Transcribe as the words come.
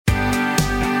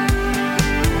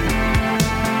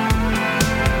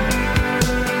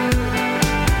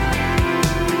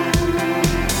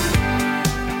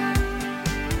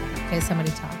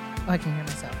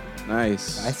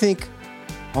Nice. I think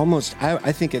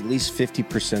I think at least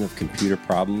 50% of computer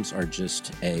problems are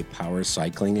just a power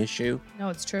cycling issue. No,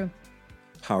 it's true.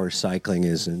 Power cycling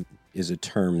is a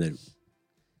term that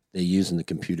they use in the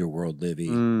computer world, Livy.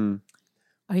 Are you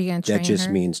going to train That just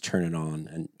her? means turn it on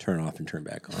and turn it off and turn it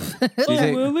back on. Do you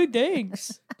think- Willie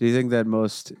Danks. Do you think that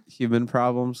most human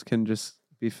problems can just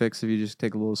be fixed if you just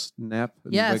take a little nap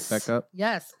and Yes. wake back up?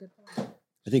 Yes. Good point.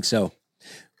 I think so.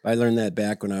 I learned that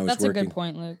back when I was That's working. a good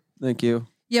point, Luke. Thank you.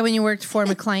 Yeah, when you worked for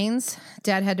McLean's,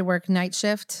 Dad had to work night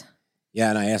shift. Yeah,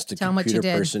 and I asked a Tell 'em what you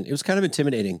computer did. person. It was kind of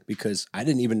intimidating because I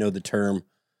didn't even know the term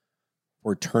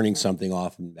for turning something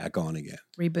off and back on again.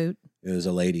 Reboot. It was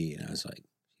a lady, and I was like,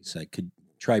 she's like, could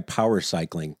try power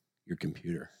cycling your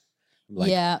computer. I'm like,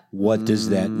 yeah. what does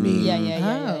that mean?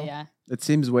 Oh. Yeah. It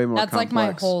seems way more That's complex.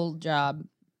 like my whole job.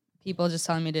 People just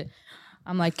telling me to.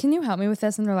 I'm like, can you help me with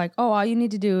this? And they're like, oh, all you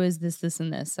need to do is this, this,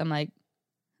 and this. I'm like,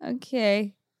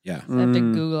 okay. Yeah. So I have to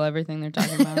Google everything they're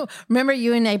talking about. Remember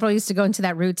you and April used to go into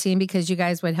that routine because you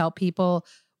guys would help people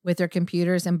with their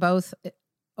computers and both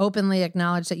openly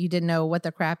acknowledge that you didn't know what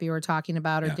the crap you were talking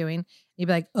about or Yeah. doing. You'd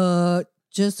be like,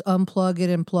 just unplug it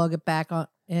and plug it back on.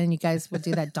 And you guys would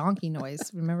do that donkey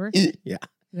noise. Remember? Yeah.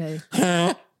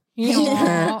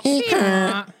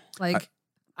 Like,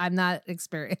 I'm not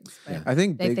experienced, but I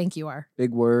think they think you are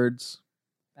big words.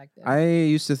 back then. I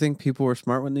used to think people were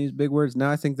smart when they use big words.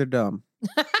 Now I think they're dumb.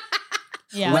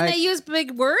 Yeah. when Like- they use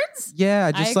big words? Yeah,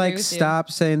 I just agree like with you. stop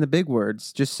saying the big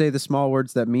words. Just say the small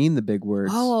words that mean the big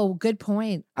words. Oh, good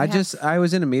point. I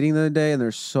was in a meeting the other day and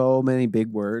there's so many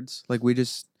big words. Like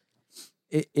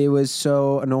it was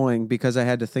so annoying because I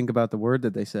had to think about the word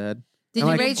that they said. Did I'm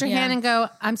you like- raise your Yeah. hand and go,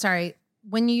 I'm sorry,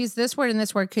 when you use this word and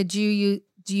this word, do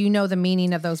you know the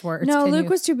meaning of those words? No, Can Luke you-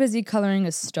 was too busy coloring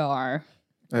a star.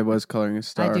 I was coloring a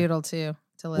star. I doodle too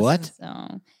to listen. What?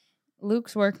 So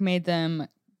Luke's work made them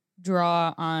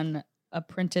draw on a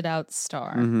printed out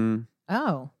star. Mm-hmm.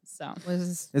 Oh, So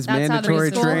was It's That's how the mandatory rest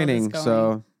of the world is training. going.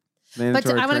 So but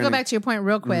mandatory I want to go training. back to your point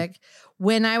real quick.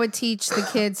 When I would teach the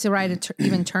kids to write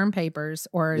even term papers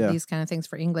or Yeah. these kind of things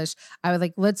for English, I would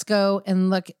like, let's go and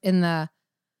look in the,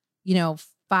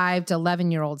 5 to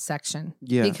 11-year-old section.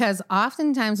 Yeah. Because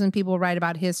oftentimes when people write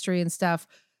about history and stuff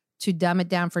to dumb it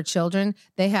down for children,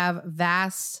 they have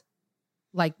vast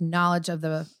knowledge of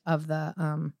the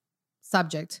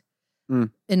subject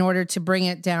in order to bring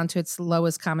it down to its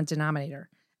lowest common denominator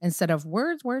instead of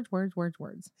words.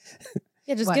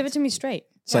 yeah, just What? give it to me straight.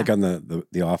 It's like on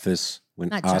the Office when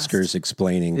Not Oscar's just.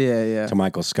 explaining Yeah. to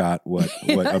Michael Scott what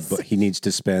Yes. he needs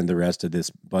to spend the rest of this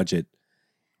budget,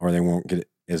 or they won't get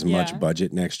as much Yeah.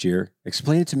 budget next year.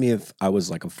 Explain it to me if I was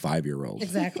like a 5-year-old.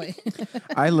 Exactly.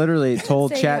 I literally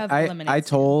told Say you Chat. have I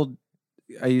lemonades.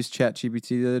 used Chat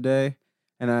GPT the other day,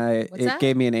 and What's it that?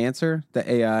 gave me an answer. The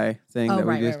AI thing Oh, that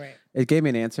we right. did. It gave me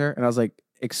an answer, and I was like,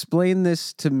 "Explain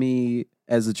this to me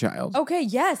as a child." Okay,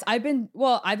 yes. I've been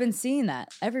seeing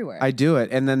that everywhere. I do it,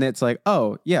 and then it's like,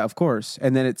 "Oh, yeah, of course,"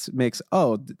 and then it makes,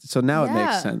 so now it Yeah.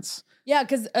 makes sense. Yeah,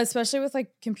 because especially with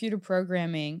computer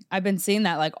programming, I've been seeing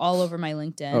that all over my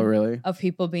LinkedIn. Oh, really? Of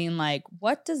people being like,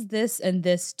 what does this and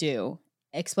this do?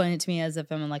 Explain it to me as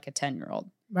if I'm like a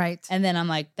 10-year-old. Right. And then I'm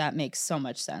like, that makes so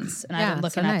much sense. And Yeah, I've been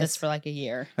so looking at nice. this for a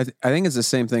year. I think it's the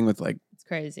same thing with It's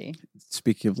crazy.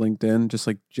 speaking of LinkedIn, just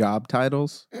job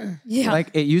titles. Yeah.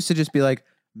 It used to just be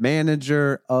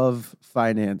manager of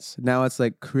finance. Now it's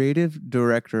creative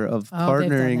director of Oh, they've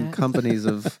done partnering that. companies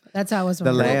of That's how it was. The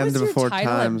when we were- land what was your before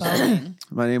title at times. Boeing?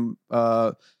 my name.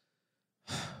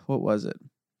 What was it?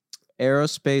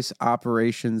 Aerospace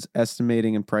operations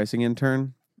estimating and pricing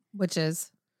intern. Which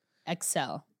is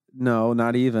Excel. No,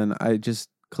 not even. I just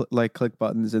click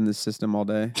buttons in the system all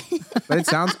day. But it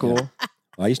sounds cool.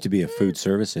 Well, I used to be a food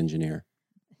service engineer,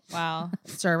 Wow.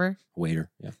 server.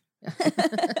 waiter. Yeah.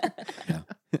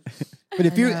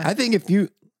 But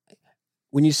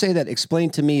when you say that, explain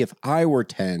to me if I were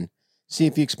 10. See,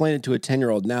 if you explain it to a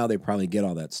 10-year-old now, they probably get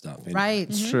all that stuff. anyway. Right.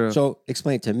 It's Mhm. true. So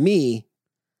explain it to me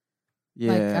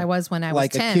Yeah. Like I was when I was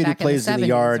Like a 10 kid who back plays in in the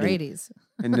the 70s yard or and- 80s.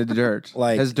 in the dirt.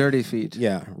 Has dirty feet.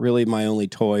 Yeah, really, my only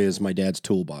toy is my dad's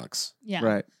toolbox. Yeah.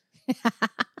 Right.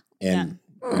 And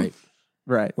right,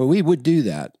 Right. well, we would do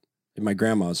that at my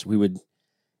grandma's. We would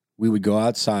go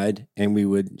outside and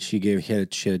she had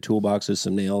a toolbox with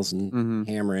some nails and Mhm.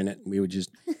 hammer in it. And we would just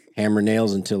hammer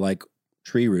nails into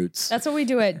tree roots. That's what we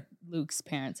do at Luke's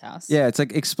parents' house. Yeah. It's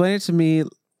explain it to me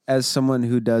as someone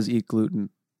who does eat gluten.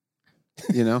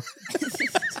 You know?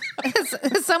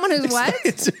 Someone who's what?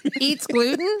 Eats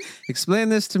gluten? Explain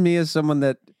this to me as someone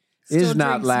that is Still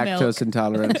not drinks lactose milk.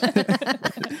 intolerant.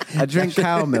 I drink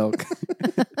cow milk.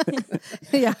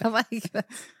 Yeah,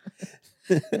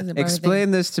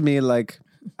 Explain this to me like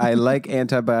I like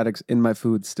antibiotics in my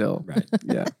food still. Right.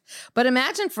 Yeah. But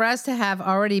imagine for us to have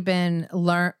already been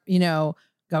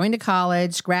going to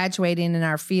college, graduating in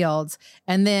our fields,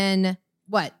 and then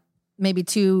what? Maybe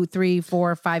 2, 3,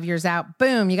 4, 5 years out,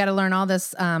 boom, you got to learn all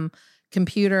this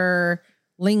computer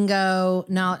lingo.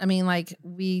 No, I mean, like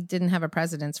we didn't have a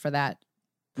precedence for that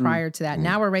prior to that.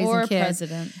 Now we're raising Or kids,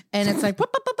 president. and it's like,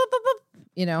 boop, boop, boop, boop,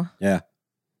 boop, boop, Yeah.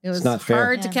 it was not fair.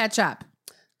 hard to Yeah. catch up.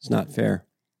 It's not fair.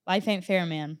 Life ain't fair,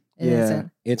 man. It Yeah.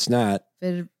 isn't. It's not.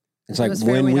 If It's it like was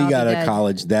fair, when we'd we all be got out of dead.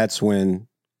 college, that's when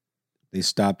they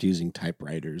stopped using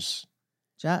typewriters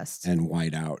just and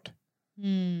whiteout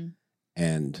Hmm.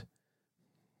 and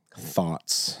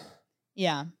thoughts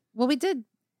Yeah. well, we did.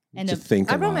 And to a think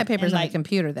I wrote about my papers And, on like, the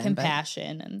computer then. but-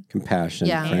 compassion and compassion,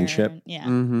 Yeah. friendship, care. Yeah.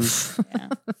 Mm-hmm. Yeah.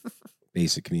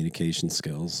 basic communication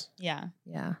skills. Yeah.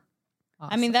 Yeah.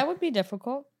 I mean, that would be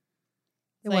difficult.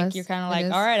 It It's like was. you're kind of It like,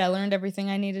 is. all right, I learned everything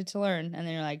I needed to learn, and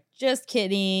then you're like, just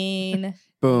kidding.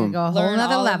 Boom. Go a whole Learn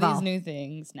nother all level. of these new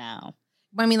things now.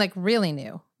 I mean, like really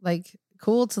new, like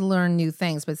cool to learn new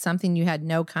things, but something you had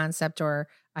no concept or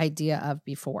idea of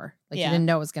before. Like Yeah. you didn't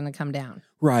know it was going to come down.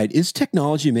 Right. Is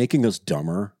technology making us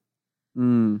dumber?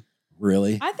 Mm.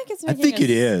 Really? I think it's. I Making think us it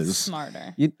is.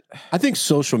 smarter. I think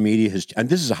social media has, and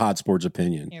this is a hot sports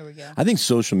opinion. Here we go. I think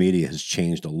social media has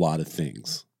changed a lot of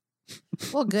things.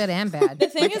 Well, good and bad. The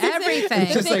thing Like is, everything.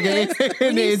 Just like any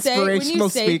when you say inspirational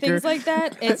speaker. things like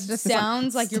that, it It's just like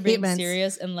sounds like you're being statements.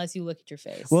 serious unless you look at your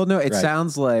face. Well, no, it Right.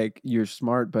 sounds like you're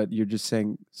smart, but you're just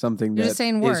saying something You're that just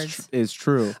saying is words. is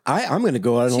true. I'm going to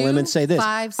go out on a limb and say this.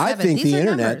 5, I 7. think These the are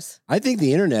internet. numbers. I think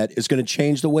the internet is going to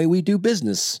change the way we do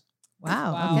business.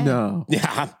 Wow. Wow. Okay. No,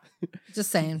 Yeah.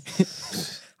 Just saying.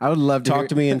 I would love to Talk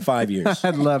to me in 5 years.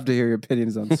 I'd love to hear your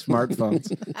opinions on smartphones.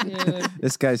 Dude,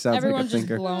 This guy sounds everyone's like a just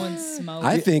thinker. blowing smoke.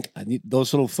 I think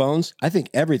those little phones. I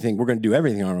think everything. We're going to do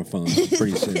everything on our phones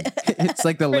pretty soon. It's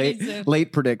like the Pretty soon.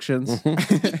 late predictions. you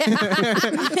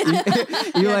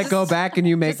Yeah, like go just- back and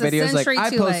you make just a videos like century I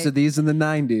too posted late. these in the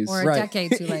 90s. Or a Right.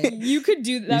 decade too late. you could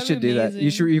do that. You should do that. You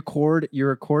should record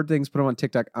things, put them on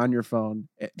TikTok on your phone,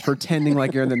 pretending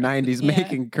like you're in the 90s, Yeah.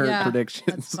 making current Yeah. predictions.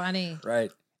 That's funny.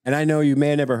 Right. And I know you may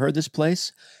have never heard this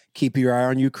place. Keep your eye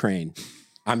on Ukraine.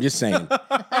 I'm just saying.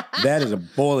 That is a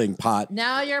boiling pot.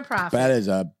 Now you're a prophet. That is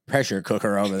a pressure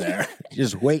cooker over there.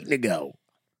 Just waiting to go.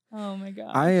 Oh my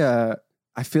god.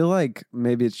 I feel like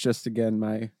maybe it's just again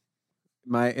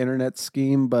my internet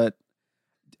scheme, but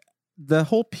the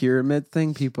whole pyramid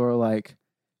thing, people are like,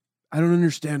 I don't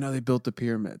understand how they built the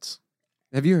pyramids.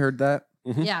 Have you heard that?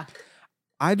 Yeah.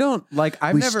 I don't like.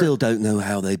 I've we never. still don't know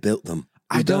how they built them.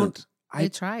 I We don't. They I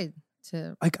tried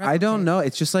to. like. I don't replicate. know.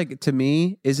 It's just like to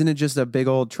me, isn't it just a big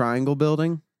old triangle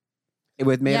building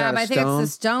with made Yeah, out but I of think stone?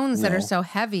 it's the stones that are No. so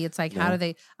heavy. It's like, how No. do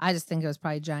they? I just think it was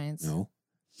probably giants. No.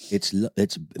 It's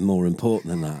more important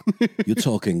than that. You're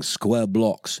talking square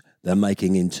blocks. They're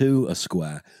making into a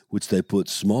square, which they put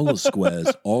smaller squares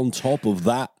on top of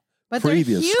that. But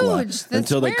Previous they're square, huge. The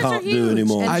until they squares are can't do huge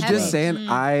anymore. and I heavy. just saying. Mm.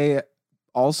 I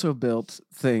also built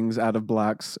things out of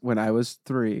blocks when I was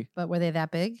 3. But were they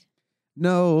that big?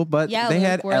 No, but Yeah, they Luke,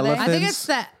 had were they? elephants.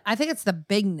 I think it's the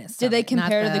bigness. Did of they it, not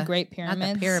compare to the Great not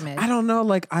Pyramids? the pyramid? I don't know.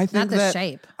 Like I Not think the that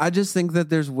shape. I just think that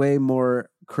there's way more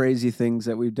crazy things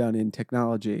that we've done in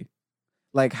technology.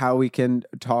 Like how we can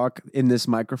talk in this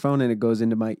microphone and it goes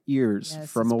into my ears Yes,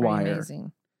 from it's a pretty wire.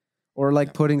 Amazing. Or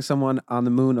like putting someone on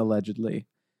the moon allegedly.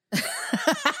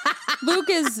 Luke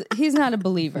he's not a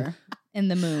believer in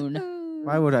the moon.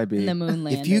 Why would I In be? the moon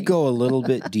landing. If you go a little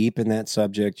bit deep in that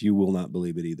subject, you will not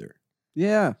believe it either.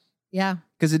 Yeah, Yeah.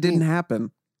 because it didn't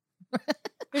happen.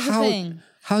 Here's How- the thing.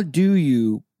 How do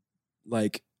you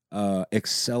like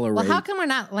accelerate? Well, how come we're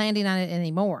not landing on it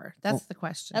anymore? That's the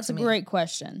question. That's to a me. great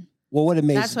question. Well, what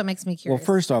amazing. That's what makes me Well, curious.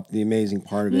 first off, the amazing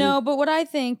part of it. No, but what I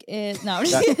think is no. I'm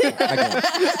just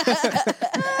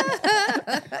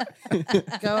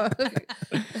Go.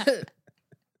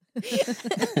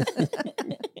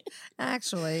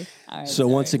 Actually, All right, So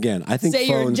once sorry. again, I think Say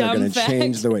your phones are dumb going to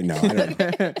change fact. the way. No, I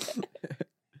don't know.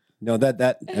 No,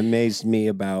 that amazed me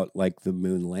about like the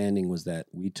moon landing was that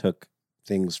we took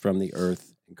things from the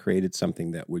Earth and created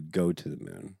something that would go to the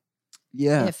moon.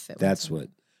 Yeah, if it That's was-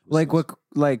 what.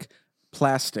 like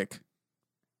plastic.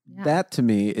 Yeah. That to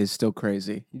me is still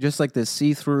crazy. Just like the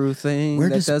see-through thing Where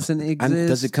that does- doesn't exist.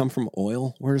 Does it come from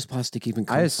oil? Where does plastic even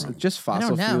come from? just I fossil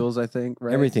don't know. fuels, I think.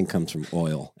 Right? Everything comes from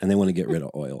oil, and they want to get rid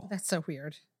of oil. That's so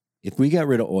weird. If we got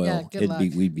rid of oil, Yeah, good luck.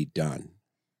 we'd be done.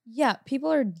 Yeah,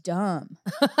 people are dumb.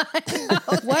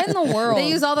 What What in the world? They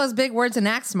use all those big words and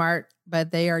act smart,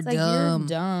 but they are It's like dumb. you're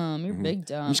dumb. You're Mhm. big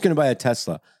dumb. I'm just going to buy a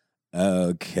Tesla.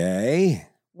 Okay.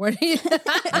 Where do you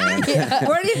Yeah.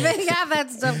 where do you think half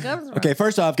that stuff comes from? Okay,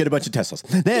 first off, get a bunch of Teslas.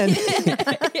 Then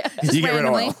you get rid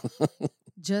of oil.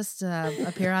 Just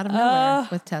appear out of nowhere Uh,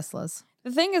 with Teslas.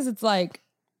 The thing is, it's like,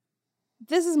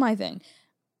 this is my thing.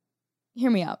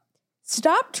 Hear me out.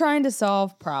 Stop trying to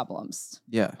solve problems.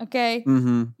 Yeah. Okay?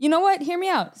 Mm-hmm. You know what? Hear me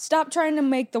out. Stop trying to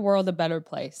make the world a better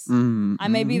place. Mm-hmm. I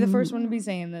may be the first one to be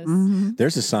saying this. Mm-hmm.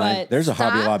 There's a sign. But There's a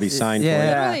Hobby stop. Lobby sign Yeah. for you.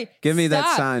 Literally, Give me that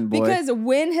stop. sign, boy. Because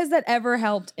when has that ever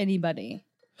helped anybody?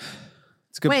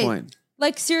 It's a good Wait. point.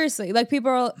 Like, seriously, like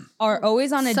people are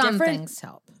always on a Some different. things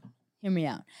help. Hear me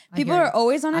out. I People hear are you.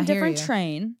 always on I a hear different you.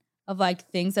 train of like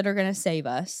things that are going to save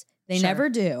us. They Sure. never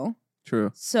do.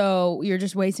 True. So you're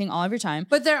just wasting all of your time.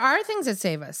 But there are things that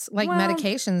save us, like Well,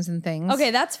 medications and things. Okay,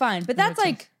 that's fine. But that's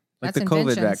like, Like That's the COVID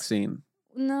inventions. vaccine.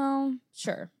 no,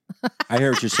 sure. I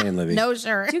hear what you're saying, Livy. No,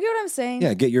 sure. Do you get what I'm saying?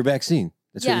 Yeah, get your vaccine.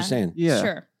 That's what Yeah. you're saying. Yeah.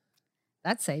 Sure.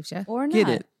 That saves you. Or not. Get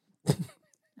it.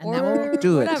 And that will, Or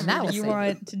Do it. whatever That will you save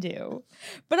want to do.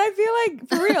 But I feel like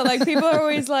for real, like people are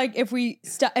always like, if we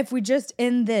just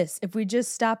end this, if we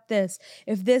just stop this,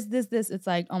 if this, it's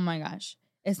like, oh my gosh,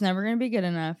 it's never gonna be good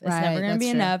enough. It's Right, never gonna that's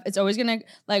be true. enough. It's always gonna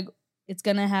like it's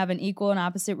gonna have an equal and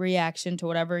opposite reaction to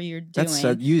whatever you're doing.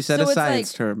 You said So a it's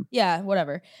science like- term. Yeah,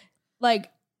 whatever.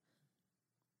 Like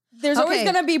there's always Okay.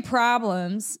 gonna be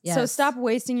problems. So Yes. stop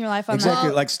wasting your life on Exactly.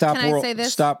 Well, like stop. can I say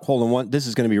this? Stop. Hold on. One. This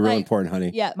is going to be real Like- important, honey.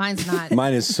 that. Yeah. mine's not.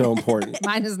 Mine is so important.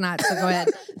 Mine is not. So go ahead.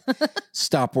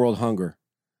 Stop world hunger.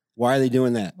 Why are they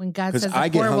doing that? When God 'Cause says I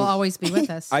the get poor will hung- always be with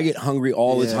us. I get hungry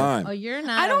all the Yeah. time, Oh, you're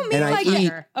not. I don't mean and I like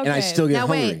eat, okay. and I still get Now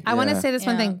hungry. wait, I want to Yeah. say this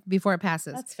one Yeah. thing before it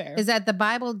passes. That's fair. Is that the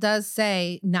Bible does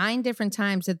say 9 different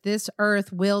times that this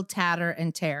earth will tatter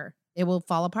and tear. It will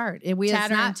fall apart. It's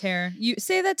Tatter not and tear. You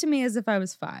say that to me as if I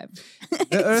was 5.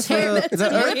 The earth tear, will- the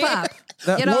the earth- rip up.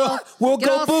 the- Get all, We'll get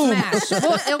go all boom. smashed.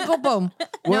 It'll go boom.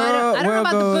 No, I don't know we'll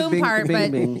about go the boom bing, part, bing,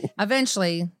 but bing.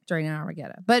 eventually during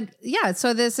Armageddon. But yeah,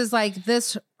 so this is like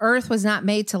this earth was not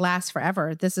made to last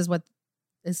forever. This is what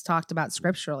is talked about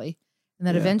scripturally. And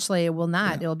that Yeah. eventually it will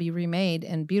not. Yeah. It'll be remade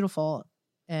and beautiful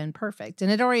and perfect.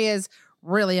 And it already is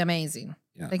really amazing.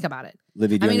 Yeah. Think about it.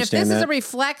 Livy, do I you mean, if understand this is that? a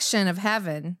reflection of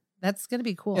heaven, that's going to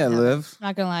be cool. Yeah, in live.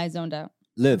 Not gonna lie, I zoned out.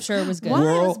 Live. I'm sure it was good. What?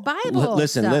 World, It's Bible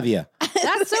listen, stuff. Livia.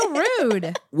 That's so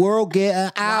rude. World get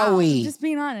a owie. Just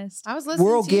being honest. I was listening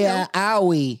World to you. get a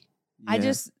owie. I Yeah.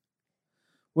 just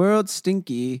World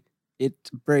stinky. It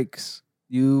breaks.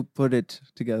 You put it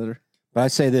together. But I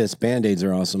say this: Band-Aids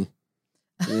are awesome.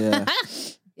 Yeah.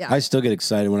 Yeah. I still get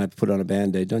excited when I put on a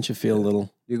Band-Aid. Don't you feel a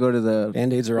little? You go to the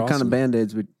Band-Aids are what awesome. kind of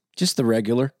band-aids would Just the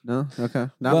regular. no? Okay.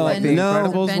 Not Well, like the no.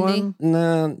 Incredibles Bendy. one.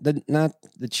 No, not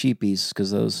the cheapies,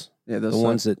 because those Yeah, the those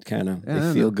ones that kind of Yeah,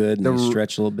 they feel good and the they r-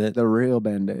 stretch a little bit. the real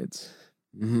band-aids.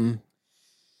 Mm-hmm.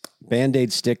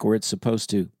 Band-Aid stick where it's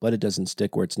supposed to, but it doesn't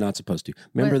stick where it's not supposed to.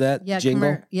 Remember What- that yeah,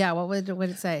 jingle? yeah, what would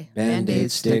it say?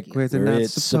 Band-Aid stick where where they're not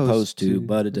it's supposed to,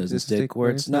 but it doesn't stick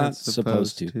where it's not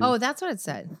supposed to. Oh, that's what it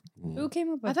said. who came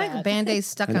up with I thought that? Band-Aid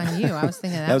stuck on you. I was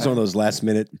thinking That was one of those last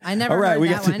minute. I never All right, heard we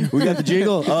that got one. we got the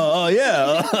jingle. Oh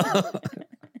yeah.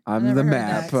 I'm never the heard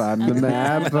map. that. I'm the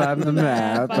map. I'm the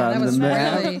map. That I'm the was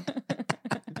map. really,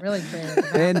 really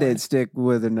creative. Band-aid stick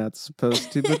where they're not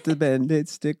supposed to, but the band-aid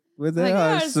stick where they Like,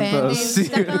 are yes, Band-Aid supposed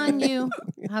stuck to. on you.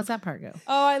 How's that part go?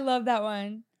 Oh, I love that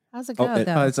one. How's it Oh, go it-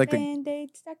 though? Oh, it's like the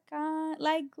Band-Aid stuck on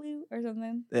like glue or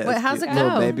something. yeah, Wait, it's how's cute. it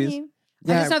Little go? babies. I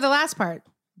Yeah, just know the last part.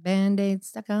 Band-Aid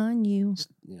stuck on you,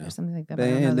 Yeah. or something like that. but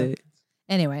I don't know the- Band-aid.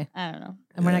 Anyway, I don't know.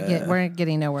 and we're not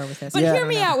getting nowhere with this. But Yeah. hear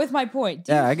me out with my point.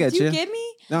 Yeah, I get do you you. get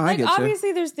me? No, I Like get you.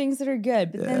 obviously there's things that are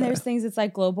good, but then Yeah. there's things that's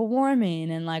like global warming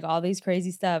and like all these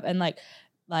crazy stuff and like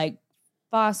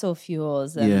fossil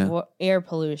fuels and Yeah. air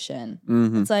pollution.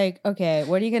 Mhm. It's like, okay,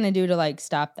 what are you gonna do to like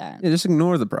stop that? Yeah, just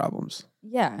ignore the problems,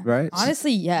 Yeah. right?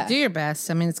 Honestly, yeah. Do your best.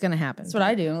 I mean, it's going to happen. That's what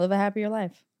I do. Live a happier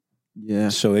life. Yeah.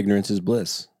 So ignorance is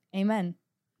bliss, Amen.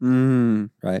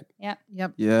 Mm. right?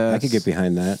 Yep. Yeah. I could get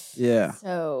behind that. Yeah.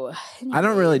 So I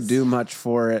don't really anyways. do much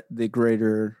for it. The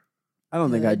greater, I don't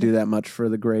think I Good. do that much for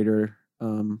the greater,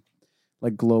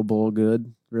 like global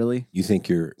good. Really? You think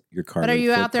your carbon? But are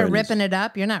you out there footprint is- ripping it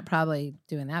up? You're not probably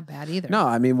doing that bad either. No,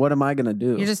 I mean, what am I gonna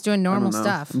do? You're just doing I don't normal know.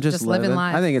 stuff. I'm just living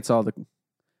life. I think it's all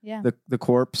Yeah. the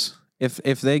corpse.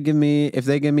 If they give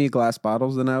me glass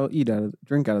bottles, then I'll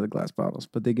drink out of the glass bottles.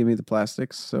 But they give me the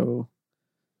plastics, so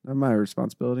not my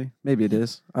responsibility. Maybe it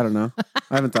is. I don't know.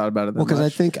 I haven't thought about it. That Well, because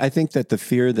much. I think that the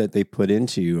fear that they put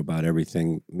into you about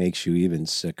everything makes you even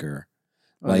sicker.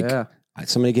 Oh, like- yeah,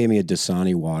 Somebody gave me a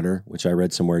Dasani water, which I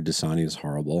read somewhere Dasani is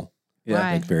horrible, yeah.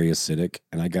 Why? like very acidic,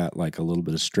 and I got like a little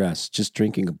bit of stress just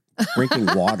drinking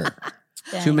water.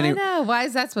 Dang. Too many- I know. Why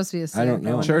is that supposed to be a sin? I don't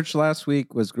know. Church last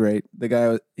week was great. The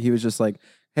guy, he was just like,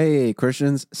 hey,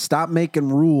 Christians, stop making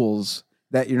rules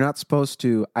that you're not supposed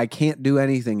to. I can't do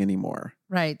anything anymore.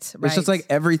 Right. It's just like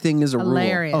everything is a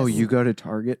Hilarious. rule. Oh, you go to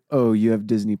Target. Oh, you have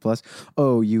Disney Plus.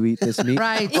 Oh, you eat this meat.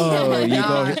 Right. Oh, my you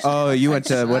gosh. go. Oh, you went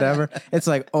to Shut whatever. up. It's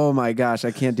like, oh my gosh,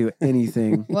 I can't do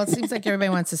anything. Well, it seems like everybody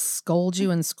wants to scold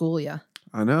you and school you.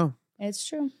 I know. It's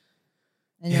true.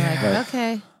 And you're Yeah. like,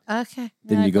 okay. Then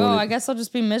You're you like, go oh, into- I guess I'll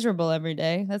just be miserable every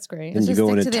day. That's great. Then you just go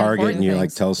stick into to the Target and important you like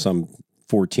things. tell some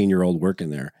 14-year-old working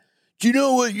there. Do you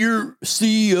know what your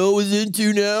CEO is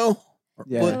into now?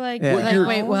 Yeah. They're like, Yeah. what Like, the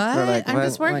wait, hell? what? They're like, I'm what?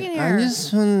 just working Like, here. I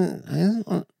just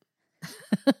want.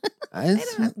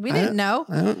 We didn't know.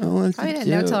 I don't know what Probably to didn't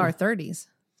know do. till our 30s.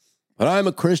 But I'm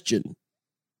a Christian.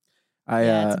 I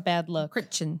Yeah, it's a bad look.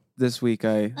 Christian. this week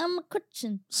I I'm a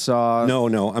Christian. saw.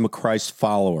 No, I'm a Christ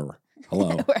follower.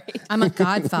 Hello. Right. I'm a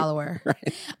God follower.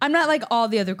 I'm not like all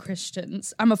the other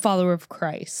Christians. I'm a follower of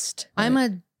Christ. I'm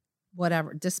a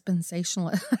whatever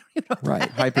dispensationalist. Right.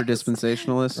 Hyper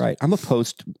dispensationalist. Right. I'm a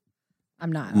post. I'm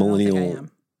not. Millennial. I don't think I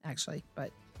am actually,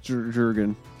 but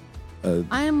Jurgen.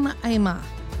 I'm a.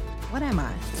 What am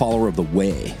I? Follower of the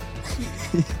way.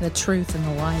 The truth and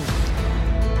the light.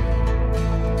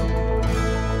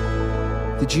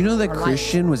 Did you know that Or light.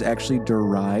 Christian was actually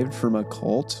derived from a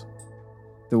cult?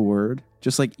 The word,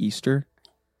 just like Easter.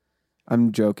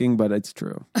 I'm joking, but it's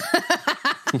true.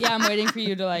 Yeah, I'm waiting for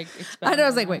you to like. I know. I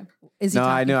was like, wait, is he? No, I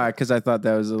talking? know, because I thought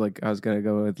that was like I was gonna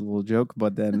go with a little joke,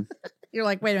 but then, You're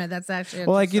like, wait a minute, that's actually. a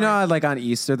well, true like you know, story. how, like on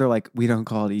Easter, they're like, we don't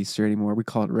call it Easter anymore. We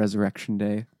call it Resurrection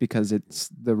Day because it's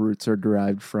the roots are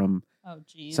derived from Oh,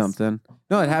 geez. something.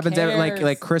 No, it Who happens every, like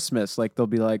cares? Christmas. Like they'll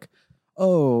be like,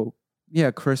 oh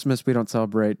yeah, Christmas we don't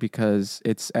celebrate because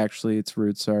it's actually its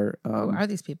roots are. Who are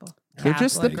these people? They're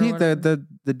just the Catholic or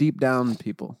the deep down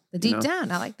people. The you deep know?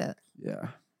 down. I like that. Yeah,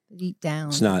 The deep down.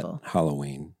 It's not people.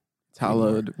 Halloween. it's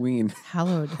hallowed ween.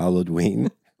 Hallowed. Halloween.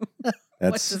 What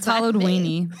That's does It's hollowed that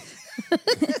mean? weenie. What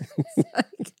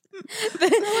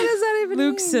does that even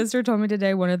Luke's mean? sister told me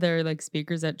today, one of their like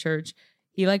speakers at church,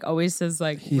 he like always says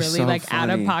like He's really so like out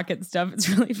of funny. pocket stuff. It's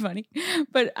really funny.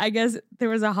 But I guess there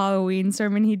was a Halloween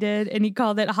sermon he did and he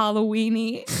called it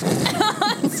Halloweeny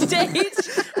on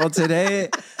stage. Well, today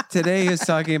he was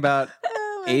talking about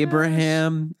Oh my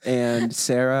Abraham and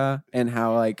Sarah and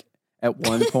how like at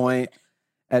one point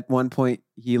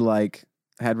he like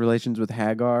had relations with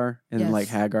Hagar and Yes. like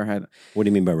Hagar had what do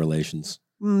you mean by relations?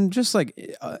 just like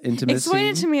intimacy. Explain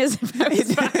it to me as if I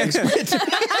was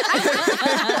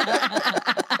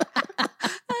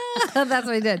That's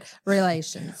what he did.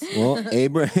 Relations. Well,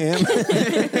 Abraham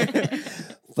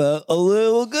felt a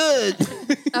little good.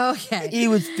 Okay. He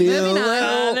was feeling Moving on.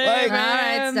 well, like, All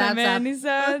right, stop, Many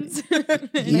sons.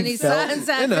 Many felt- sons.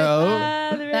 you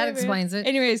know. That explains it.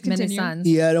 Anyways, Many continue. sons.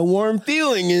 he had a warm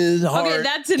feeling in his heart. Okay,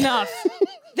 that's enough.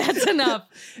 That's enough.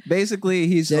 Basically,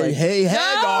 he's Said, like, "Hey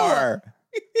Hagar,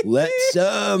 let's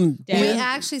Dad. We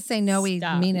actually say no, we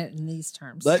Stop. mean it in these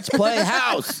terms. let's play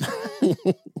house."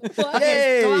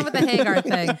 Okay, go on with the Hagar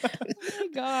thing. Oh my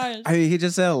gosh. I mean, he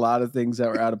just said a lot of things that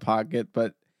were out of pocket,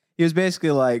 but he was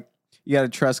basically like, you got to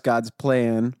trust God's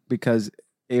plan because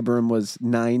Abram was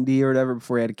 90 or whatever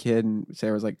before he had a kid, and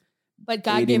Sarah was like, But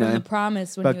God gave him 89. the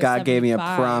promise when but he was God gave me a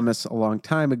 75. promise a long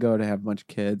time ago to have a bunch of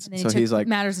kids. And then he So took he's like,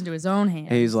 matters into his own hands.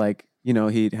 and he's like, you know,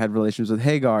 he had relations with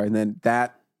Hagar, and then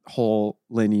that whole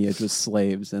lineage was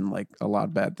slaves, and like a lot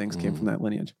of bad things came from that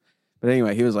lineage. But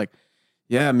anyway, he was like,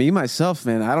 yeah, me myself,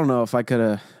 man, I don't know if I could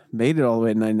have made it all the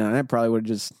way to 99. I probably would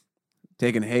have just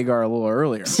taken Hagar a little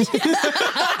earlier.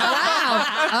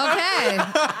 Wow. Okay.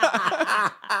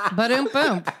 Boom,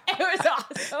 boom. It was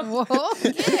awesome. Whoa.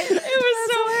 It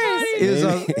was so funny. He was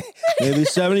maybe, maybe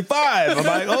 75. I'm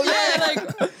like, oh yeah. Yeah,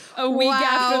 like a week Wow.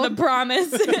 after the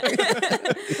promise.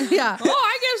 Yeah. Oh,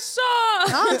 I guess so.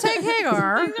 I'll take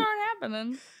Hagar. Things aren't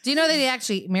happening. Do you know that he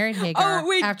actually married Hagar Oh,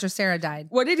 wait. after Sarah died?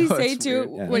 What did he Oh, say it's too? weird,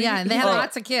 yeah. What did Yeah, he- and they had oh,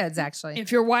 lots of kids, actually.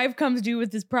 If your wife comes to you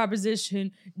with this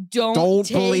proposition, don't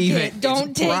take believe it. it. Don't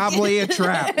It's take probably it. a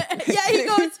trap. Yeah, he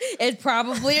goes, it's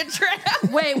probably a trap.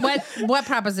 Wait, what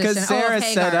proposition? Because Sarah of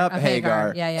set up of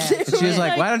Hagar. Yeah, yeah. And she was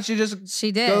like, Like- why don't you just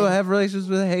She did. go have relations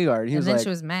with Hagar? And he And was then like, she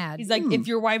was mad. He's like, if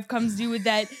your wife comes to you with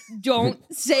that, don't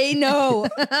say no.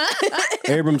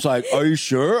 Abram's like, are you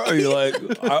sure? Are you like,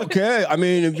 okay? I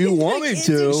mean, if you want me It's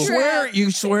to, a trap.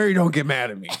 you swear you don't get mad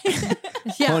at me.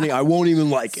 Yeah. honey, I won't even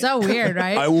like it. So weird,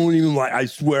 right? I won't even like. I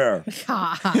swear.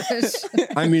 Gosh.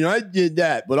 I mean, I did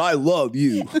that, but I love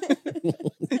you.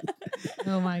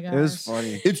 Oh my gosh. It was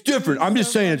funny. It's different. I'm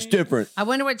just saying, it's different. I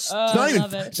wonder which. It's not I even.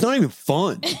 love it. It's not even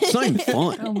fun. It's not even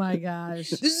fun. oh my gosh.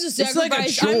 This is a It's like a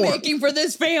sacrifice I'm chore. making for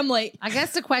this family. I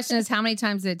guess the question is, how many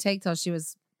times did it take till she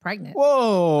was pregnant?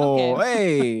 Whoa,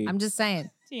 Okay. hey. I'm just saying.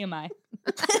 TMI.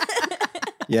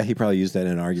 Yeah, he probably used that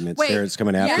in an argument. Wait, Sarah's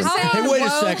coming after you're him. saying Hey, wait a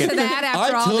woe second. to that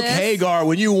after all I took this? Hagar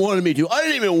when you wanted me to. I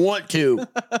didn't even want to.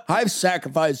 I've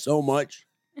sacrificed so much.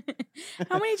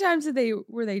 How many times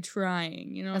were they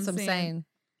trying? You know That's what I'm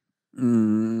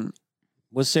saying?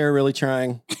 Was Sarah really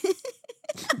trying?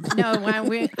 No,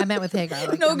 I met with Hagar.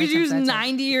 Like, No, how many because she was times I told-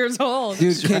 90 years old.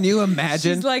 Dude, can you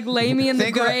imagine? She's like, lay me in the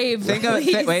Think of- grave.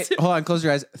 Wait, please. hold on, close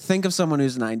your eyes. Think of someone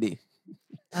who's 90.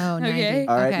 Oh, 90. Okay.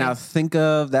 All right, Okay. now think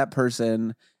of that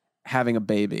person having a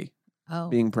baby, Oh.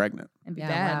 being pregnant. It'd be Yeah,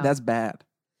 bad. wow. That's bad.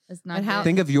 That's not But how- good.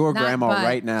 Think of your Not grandma but.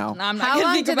 right now. I'm not How gonna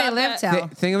long think do they about live that. till?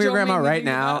 Think of your Don't grandma make me right think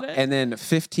now, about it. and then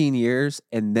 15 years,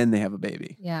 and then they have a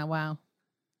baby. Yeah, wow.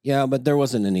 Yeah, but there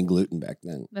wasn't any gluten back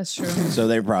then. That's true. So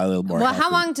they were probably a little more Well, how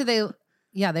healthy. long do they?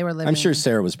 Yeah, they were living. I'm sure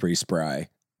Sarah was pretty spry.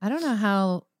 I don't know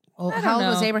how. I don't How old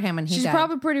was know. Abraham when he She's died?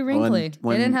 probably pretty wrinkly.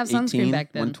 They didn't have sunscreen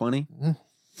back then. 120.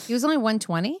 He was only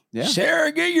 120. Yeah.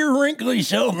 Sarah, get your wrinkly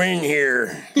self in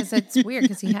here. Because it's weird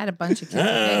because he had a bunch of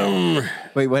kids.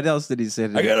 Wait, what else did he say?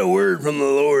 I got a word from the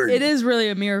Lord. It is really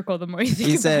a miracle the more you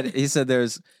think about it. He said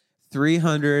there's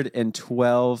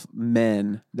 312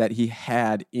 men that he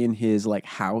had in his like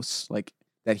house, like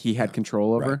that he had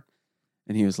control over. Right.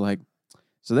 And he was like,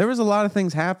 so there was a lot of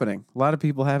things happening, a lot of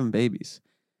people having babies.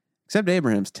 Except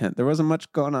Abraham's tent. There wasn't much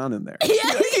going on in there. Yeah,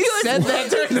 he said that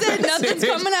during the said nothing's message.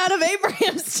 coming out of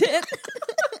Abraham's tent.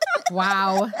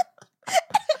 Wow.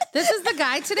 This is the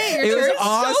guy today. It was It's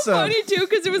awesome. so funny too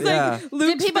because it was Yeah. like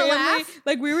Luke's people family. laugh?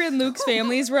 Like we were in Luke's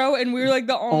family's row and we were like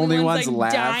the Only only ones ones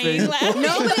like dying laughing. laughing.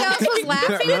 Nobody else was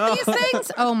laughing No. at these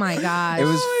things. Oh my gosh. It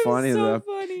was Oh, funny so though.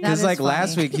 funny. That Because is like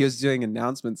last funny. week he was doing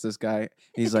announcements. This guy,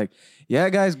 he's like, "Yeah,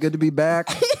 guys, good to be back.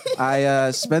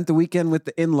 I spent the weekend with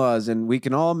the in-laws, and we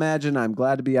can all imagine I'm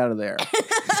glad to be out of there."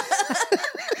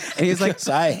 And he's like,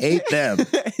 I hate them.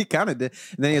 he kind of did.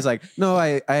 And then he was like, "No,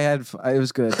 it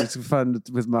was good. It's fun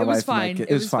with my It wife was and my fine. kid.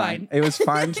 It was fine. It was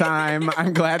fine time.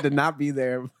 I'm glad to not be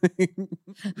there."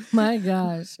 My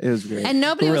gosh. It was great. And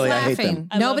nobody Really, was I hate them. laughing.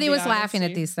 I love Nobody the was laughing at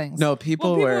honesty. these things. No,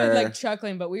 people Well, people were were like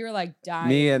chuckling, but we were like dying.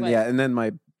 me and like, yeah, and then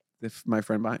my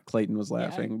friend Clayton was yeah,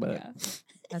 laughing, but yeah.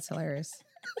 That's hilarious.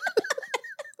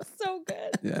 So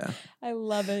good. yeah. I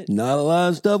love it. Not a lot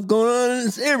of stuff going on in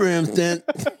this Abraham's tent.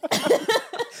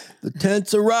 The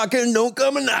tents are rocking, don't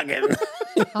come a knocking.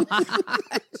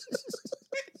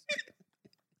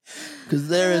 Because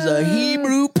there is a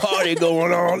Hebrew party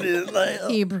going on in there.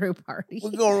 Hebrew party.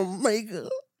 We're going to make it.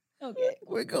 Okay.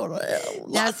 We're going to have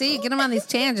Now, lots see, of- get him on these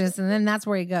tangents, and then that's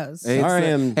where he goes. Hey, it's Sorry, the,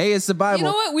 I'm- hey, it's the Bible. You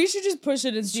know what? We should just push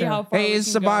it and see Sure. how far. Hey, we it's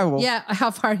can the go. Bible. Yeah, how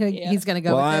far Yeah. he's going to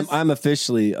go Well, with this. I'm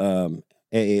officially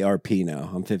AARP now.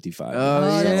 I'm 55. Oh, Oh,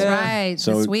 that's yeah. right.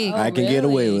 So this week. I can get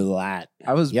away really? with a lot.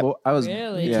 I was, Yep. I was,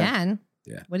 Really? You yeah. can.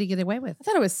 Yeah. What do you get away with? I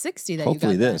thought it was 60 that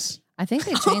Hopefully you got this. I think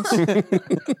they changed.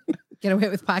 Get away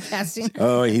with podcasting.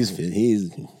 Oh, he's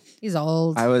He's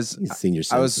old. I was, senior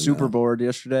citizen. I was super now. bored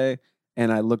yesterday,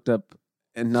 and I looked up,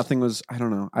 and nothing was. I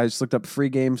don't know. I just looked up free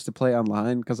games to play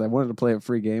online because I wanted to play a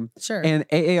free game, Sure. and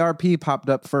AARP popped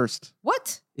up first.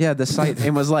 What? Yeah, the site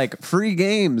and was like free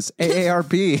games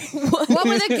AARP. What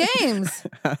were the games?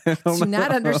 I Do don't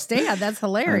not know. understand. That's I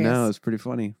hilarious. know it's pretty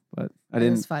funny, but I It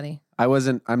was didn't. funny. I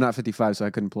wasn't. I'm not 55, so I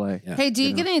couldn't play. Yeah. Hey, do you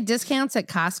You get any discounts at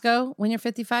Costco when you're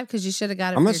 55? Because you should have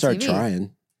got it. I'm for going to your start TV.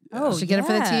 trying. Oh, You should get it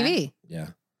for the yeah. TV Yeah.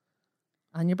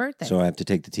 on your birthday. So I have to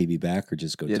take the TV back or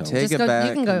just go Yeah, tell take Just it go, back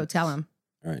you can go and- tell him.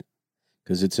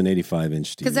 Because it's an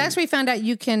 85-inch TV. Because actually, we found out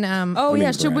you can. Oh What do yeah,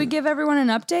 you should we brand? give everyone an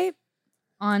update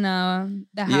on the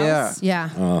Yeah. house? Yeah.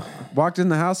 Oh, Walked in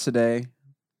the house today.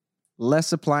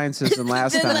 Less appliances than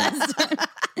last Than time. last time.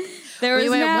 There We is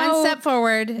went now one step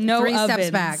forward, no 3 ovens.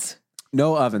 steps back.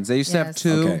 No ovens. They used to have Yes. 2.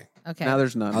 okay. Okay. Now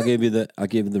there's none. I'll give you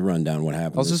the rundown. What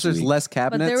happened? Also, this there's week. less But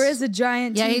cabinets. there is a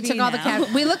giant Yeah, TV he took all the now.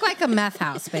 cabinets. We look like a meth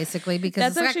house, basically,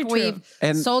 because That's it's actually like true. we've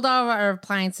and sold all of our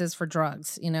appliances for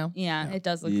drugs, you know? Yeah, it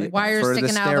does look Yeah. like Wires For the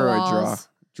sticking out of the steroid walls.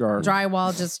 jar.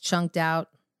 Drywall just chunked out.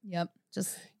 Yep.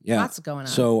 Just Yeah. lots going on.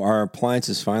 So our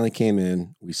appliances finally came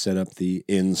in. We set up the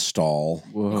install.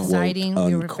 Whoa. quote, exciting. We were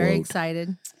very unquote.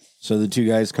 excited. So the 2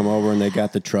 guys come over and they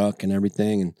got the truck and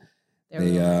everything. And They were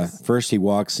they really nice. first he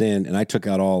walks in and I took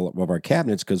out all of our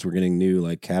cabinets because we're getting new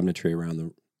like cabinetry around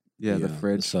the The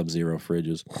fridge. Sub-Zero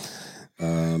fridges.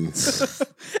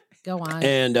 Go on.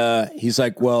 And he's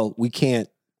like, "Well, we can't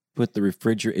put the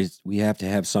refrigerator. We have to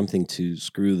have something to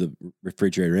screw the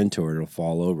refrigerator into, or it'll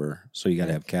fall over. So you got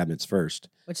to have cabinets first.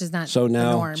 Which is not So the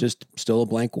now, norm. just still a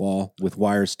blank wall with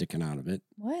wires sticking out of it.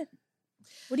 What?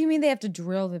 What do you mean they have to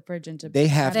drill the fridge into? They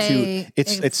have They- to.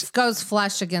 It's it goes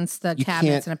flush against the You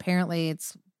cabinets, can't- and apparently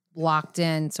it's locked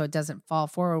in so it doesn't fall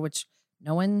forward, which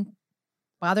no one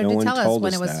bothered no to one tell us told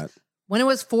when us it was that. When it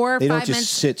was 4 or They 5 don't just months,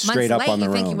 sit straight months up late, on you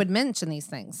their think you own. would mention these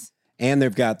things. And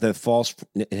they've got the false.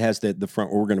 It has the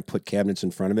front where we're going to put cabinets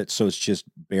in front of it, so it's just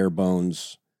bare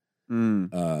bones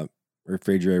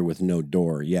refrigerator with no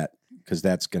door yet, because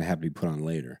that's going to have to be put on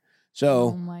later. So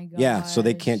Oh my god. yeah, so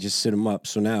they can't just sit them up.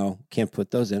 So now can't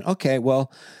put those in. Okay,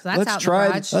 well So that's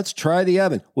out let's try the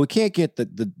oven. We can't get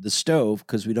the stove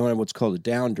because we don't have what's called a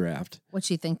downdraft. What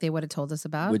you think they would have told us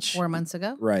about Which- 4 months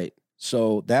ago? Right.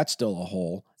 So that's still a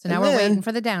hole. So now And we're then- waiting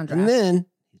for the downdraft. And then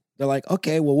they're like,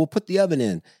 okay, well, we'll put the oven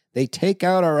in. They take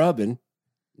out our oven.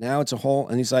 Now it's a hole.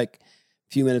 And he's like,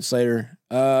 a few minutes later,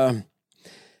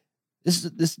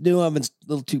 this new oven's a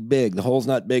little too big. The hole's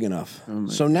not big enough. Oh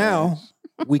my So now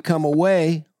we come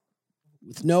away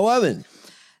with no oven.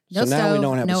 No so now we stove,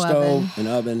 don't have no a stove, oven.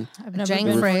 an oven. I've never jank been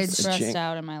more fridge. stressed Jank-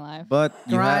 out in my life. But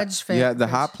you Garage have, the fridge.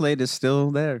 hot plate is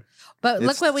still there. But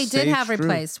look It's what we did have staged through.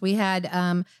 replaced. We had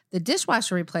the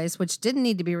dishwasher replaced, which didn't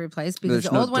need to be replaced because There's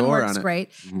the no old one door works on it.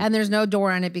 great. Mhm. And there's no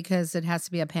door on it because it has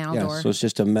to be a panel Yeah, door. so it's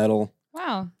just a metal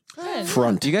Wow. Good.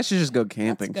 front. You guys should just go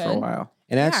camping for a good. while.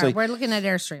 And actually, we're looking at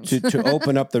Airstreams. to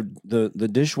open up the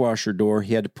dishwasher door,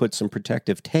 he had to put some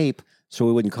protective tape so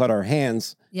we wouldn't cut our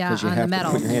hands. yeah, Because you on the have to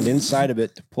metal. put your hand inside of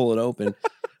it to pull it open.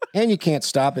 And you can't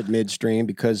stop it midstream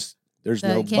because there's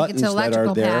no You can't get buttons to that are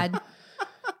electrical there. pad.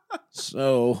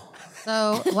 So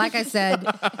So, like I said,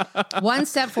 1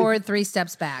 step forward, 3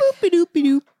 steps back. Do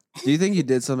you think you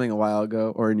did something a while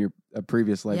ago or in your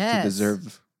previous life Yes.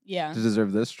 Yeah. to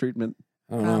deserve this treatment?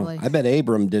 I don't Probably. know. I bet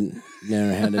Abram didn't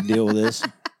never had to deal with this.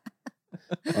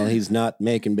 Well, he's not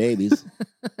making babies.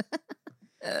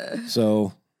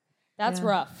 So That's Yeah.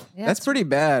 rough. Yeah, That's pretty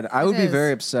bad. I would be is.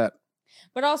 very upset.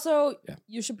 But also, Yeah.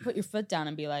 you should put your foot down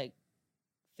and be like,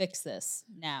 fix this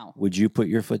now. would you put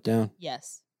your foot down?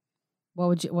 Yes.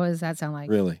 What does that sound like?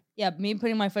 Really? Yeah, me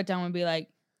putting my foot down would be like,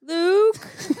 Luke,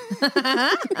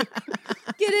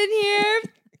 get in here.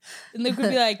 And Luke would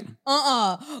be like,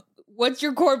 what's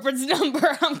your corporate's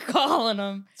number? I'm calling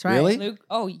him. That's right. Really? Luke,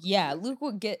 oh yeah, Luke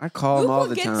would get I call Luke them all will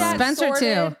the get time. that Spencer too.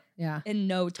 sorted Yeah. in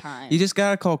no time. You just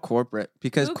gotta call corporate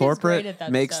because Luke is great corporate at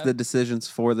that makes stuff. the decisions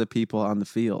for the people on the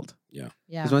field. Yeah.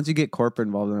 Because once you get corporate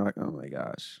involved, they're like, oh my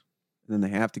gosh. And then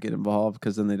they have to get involved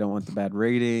because then they don't want the bad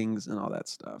ratings and all that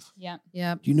stuff. yeah.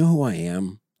 Yeah. Do you know who I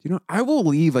am? You know, I will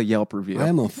leave a Yelp review. I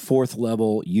am a 4th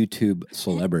level YouTube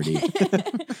celebrity.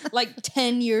 Like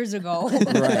 10 years ago.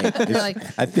 Right. It's- like,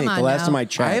 I think come the on last now. time I I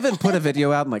checked. haven't put a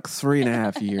video out in like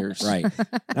 3.5 years. Right.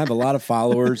 I have a lot of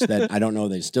followers that I don't know.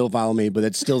 They still follow me, but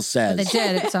it still says. They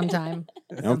did at some time.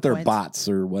 I don't know if they're point. bots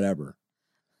or whatever.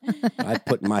 I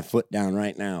put my foot down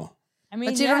right now. I mean,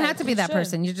 But you don't yeah, have to be you that should.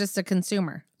 person. You're just a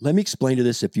consumer. Let me explain to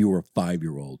this if you were a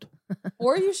 5-year-old.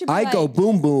 Or you should be I like, go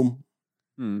boom boom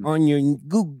Hmm. on your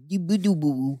goo boo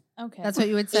boo. okay. That's what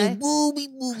you would say. Booby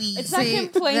booby. It's not See, him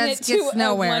playing that it to gets a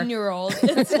nowhere. 1-year-old.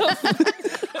 It's so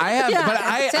I have, Yeah, but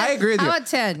it's 10. I agree with How you. about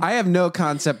 10? I have no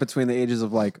concept between the ages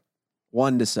of like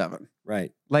 1 to 7.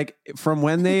 Right. Like from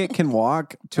when they can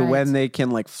walk to Right. when they can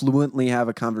like fluently have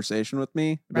a conversation with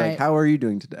me. Be Right. Like, how are you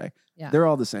doing today? Yeah. They're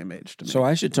all the same age to me. So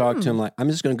I should talk to him like, I'm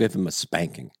just going to give him a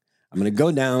spanking. I'm going to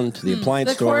go down to the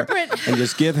appliance The store corporate. and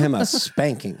just give him a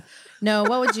spanking. No,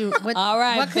 what would you? What, All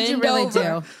right, what could you bend really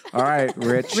over. do? all right,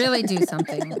 Rich. Really do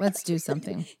something. Let's do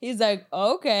something. He's like,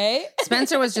 okay.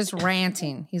 Spencer was just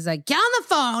ranting. He's like, get on the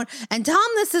phone and tell him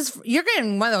this is you're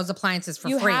getting one of those appliances for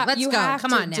free. Let's you go. have Come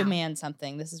to on now. demand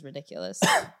something. This is ridiculous.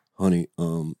 Honey,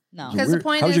 No. Because the weird-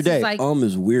 point how's is, your day? is like,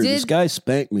 It's weird. This did- guy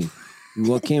spanked me.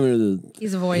 What came into the?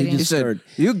 he's He avoiding. He just said, started.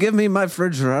 you give me my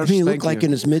fridge I rush. mean, he thank looked like you."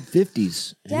 in his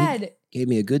mid-50s. and he Dad, gave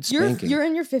me a good you're spanking. you're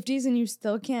in your 50s and you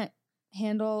still can't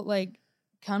handle like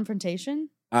confrontation.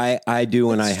 I do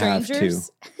when with I have to.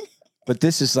 strangers? But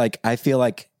this is like I feel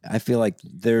like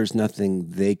there's nothing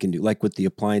they can do. Like with the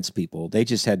appliance people, they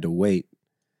just had to wait.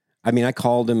 I mean, I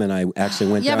called them and I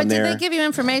actually went Yeah, down but there. did they give you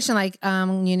information like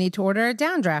you need to order a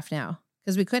downdraft now?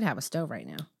 Because we could have a stove right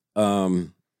now.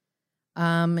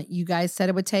 You guys said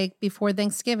it would take before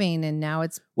Thanksgiving, and now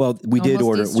it's Well, we did Almost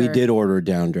order. We Easter. did order a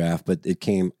downdraft, but it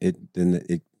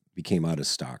became out of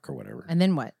stock or whatever. and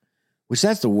then what? Which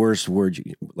that's the worst word.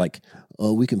 Like,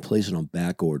 oh, we can place it on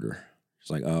back order. It's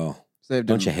like, oh, So they've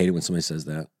don't done- you hate it when somebody says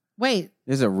that? Wait,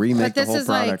 There's a remake but the this whole is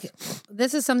product. like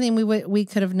this is something we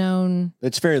could have known.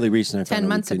 It's fairly recent. I 10 found out we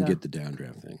months couldn't ago. get the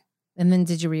downdraft thing. And then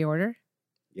did you reorder?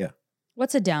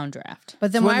 What's a downdraft?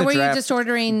 But then It's when why the were you draft- just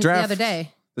ordering the draft- other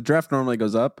day? The draft normally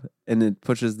goes up and it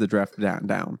pushes the draft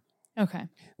down. Okay.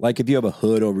 Like if you have a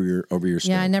hood over your stove,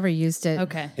 Yeah, I never used it.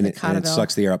 Okay. and the it Cotaville.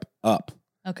 sucks the air up.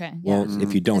 Okay. Well, Yeah.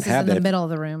 if you don't This is have in that, the middle of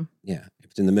the room. yeah,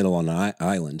 if it's in the middle on an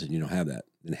island and you don't have that,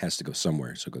 then it has to go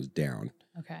somewhere, so it goes down.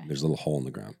 Okay. There's a little hole in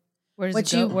the ground. Where does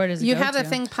Which it go? Where does it you go have to? the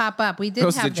thing pop up. We did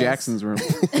Goes have to this. Jackson's room.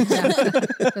 Yeah.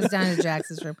 Goes down to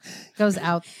Jackson's room. Goes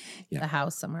out Yeah. the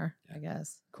house somewhere, I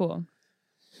guess. Cool.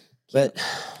 But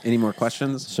Any more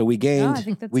questions? so we gained. No, I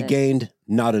think that's we it. gained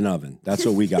not an oven. That's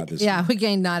what we got this. Yeah, we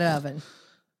gained not an oven.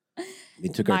 We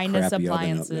took Minus our crappy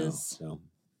appliances. oven up now. So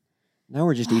now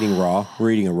we're just eating raw. We're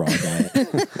eating a raw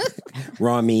diet.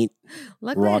 Raw meat.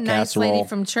 Luckily, Raw a nice lady casserole.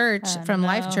 from church, Oh, from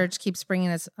Life no. Church, keeps bringing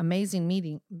us amazing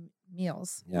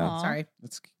meals. Yeah. Aw. Sorry.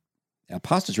 That's Yeah,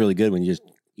 pasta's really good when you just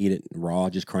eat it raw.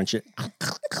 Just crunch it.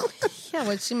 Yeah,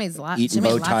 well, she makes lots. she Eating made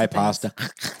bow lots tie of things. pasta.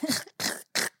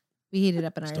 We heat it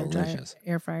up in our It's air dryer, delicious.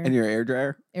 air fryer, in your air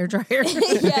dryer. air dryer.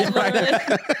 Yeah,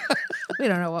 literally. We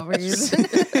don't know what we're using.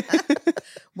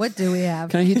 What do we have?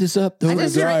 Can I heat this up? Throw it in the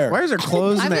just drink- dryer. Why is there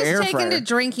clothes in I'm the just air taken fryer? to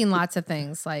drinking lots of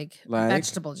things like Like?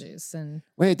 vegetable juice and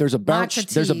Wait, there's a bounce.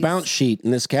 Matcha There's a teas. bounce sheet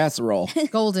in this casserole.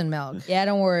 golden milk, Yeah,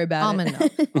 don't worry about almond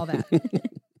it. milk, all that.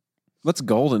 What's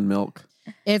golden milk?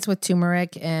 It's with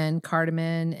turmeric and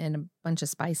cardamom and a bunch of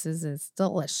spices. It's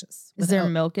delicious. Is With there oat-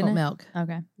 milk in oat it? milk.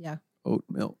 Okay. Oat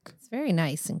milk. It's very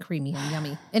nice and creamy and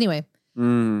yummy. Anyway,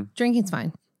 Mm. drinking's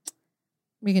fine.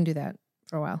 We can do that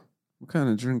for a while What kind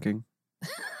of drinking?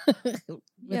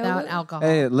 without what- alcohol.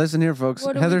 Hey, listen here, folks.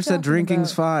 What are we Heather said talking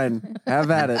drinking's about? fine. Have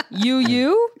at it. You?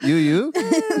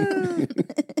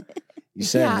 You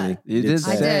said Yeah. it. You did I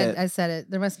say did. it. I said it.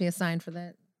 There must be a sign for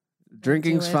that.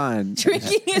 Drinking's Do it. fine.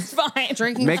 Drinking is fine.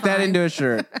 Drinking. Make that into a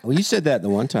shirt. Well, you said that the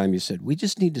one time. You said we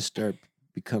just need to start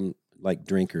become like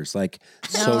drinkers, like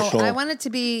No, social. I wanted to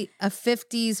be a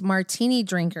 50s martini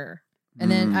drinker. And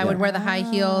then I would wear the high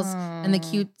heels and the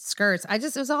cute skirts.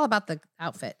 It was all about the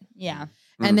outfit. Yeah.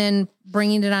 And then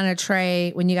bringing it on a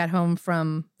tray when you got home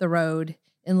from the road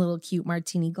in little cute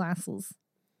martini glasses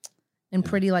and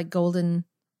pretty like golden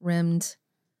rimmed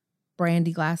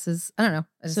brandy glasses. I don't know.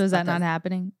 I just So is that thought not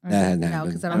happening? That hadn't No, happened.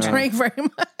 because I don't No. drink very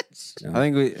much. No. I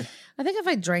think we I think if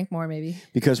I drank more, maybe.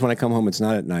 Because when I come home, it's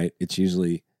not at night. It's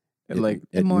usually like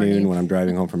at morning. noon when I'm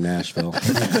driving home from Nashville.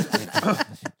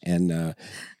 And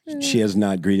she has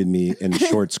not greeted me in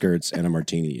short skirts and a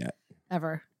martini yet.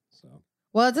 Ever. So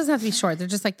Well, it doesn't have to be short. They're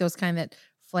just like those kind that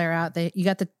flare out. You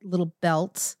got the little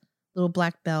belt, little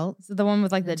black belt. Is it the one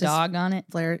with like the Just- dog on it?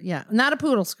 Flare, yeah. Not a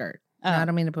poodle skirt. Oh. No, I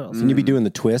don't mean a poodle can skirt. you be doing the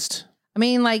twist? I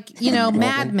mean, like, Walking.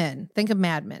 Mad Men. Think of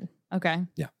Mad Men. Okay.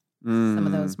 Some of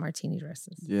Mm. those martini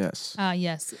dresses. Yes.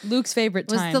 Yes. Luke's favorite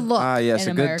Was time. the look. Ah, yes,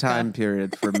 in a good America. time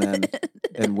period for men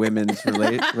and women's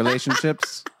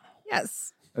relationships.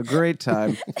 Yes. A great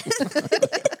time.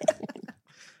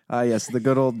 Ah, yes, the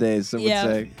good old days, some Yeah.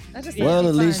 would say. That just Well,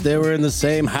 sounds at least fun. they were in the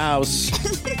same house.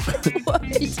 What?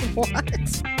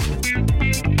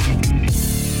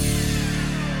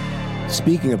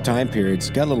 Speaking of time periods,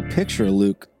 got a little picture of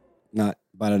Luke not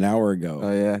about an hour ago.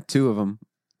 Oh, yeah, two of them.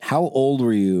 How old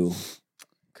were you?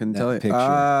 Couldn't That tell you.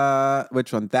 picture.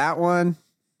 Which one? That one?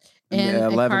 In Yeah, a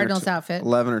 11 or Cardinals tw- outfit.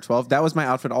 11 or 12. That was my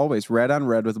outfit always. Red on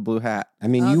red with a blue hat. I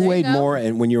mean, Oh, you there you weighed go. more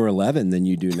and when you were 11 than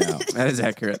you do now. That is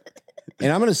accurate.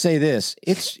 And I'm going to say this.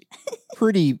 It's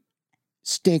pretty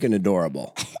stinking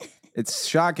adorable. It's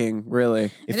shocking,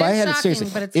 really. If It I is had shocking, a seriously,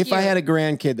 but it's if I cute. had a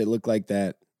grandkid that looked like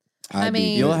that, I'd I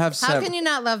mean, You'll have how seven. can you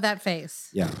not love that face?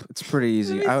 yeah. It's pretty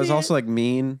easy. I was also like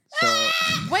mean. So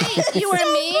Wait, you were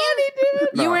mean?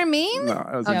 No, You were mean? no,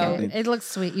 I was Okay, not mean. it looks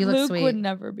sweet. You look Luke sweet. would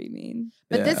never be mean.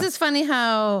 But this Yeah. is funny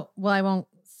how, well, I won't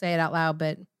say it out loud,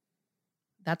 but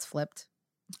that's flipped.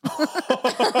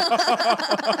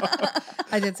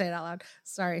 I did say it out loud.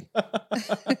 Sorry.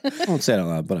 I won't say it out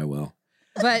loud, but I will.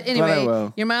 But But I anyway,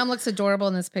 will. your mom looks adorable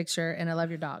in this picture, and I love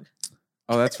your dog.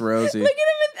 Oh, that's Rosie. Look at him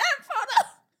in that photo.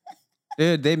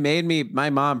 Dude, they made me. My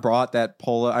mom brought that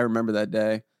polo. I remember that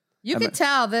day. You I'm could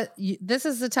tell that this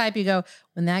is the type you go,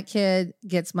 when that kid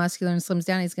gets muscular and slims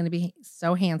down, he's going to be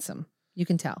so handsome. You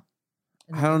can tell.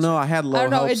 in the I don't know. I had low I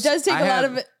don't know. hopes. It does take I a lot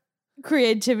have- of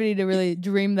creativity to really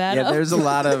dream that Yeah, up. there's a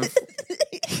lot of.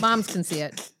 picture. Moms can see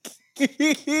it.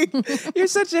 You're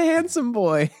such a handsome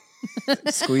boy.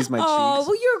 Squeeze my Oh, cheeks.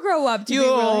 well, you'll grow up to be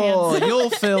real handsome. You'll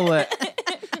fill it.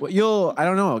 Well, you'll. I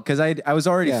don't know because I was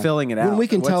already Yeah. filling it out. When we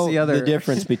can What's tell the other the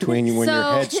difference between when your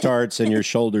So- head starts and your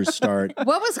shoulders start.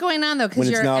 What was going on, though? Because When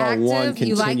it's you're not a active, one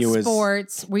you like continuous-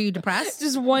 sports. Were you depressed?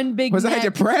 Just one big Was I neck.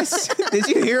 depressed? Did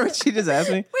you hear what she just asked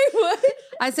me? Wait, what?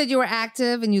 I said you were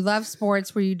active and you love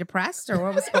sports. Were you depressed or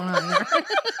what was going on there?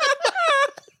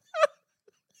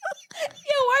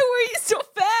 Yeah, why were you so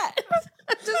fat?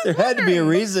 There had to be a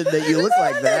reason that you look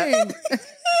like that.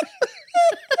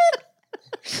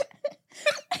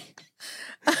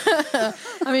 I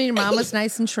mean, your mom was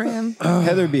nice and trim.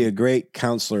 Heather would be a great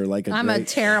counselor, like a I'm a great,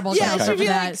 terrible Yeah, counselor she'd for be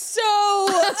that. like, so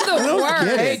the don't worst.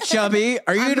 get Hey, it. Chubby,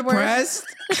 are you I'm the worst.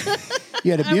 depressed?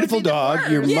 You had a I would beautiful be the dog.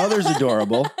 worst. Your mother's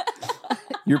adorable.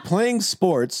 You're playing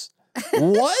sports.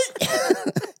 What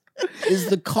is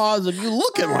the cause of you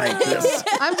looking like this?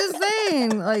 I'm just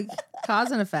saying, like,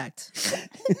 cause and effect.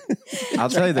 I'll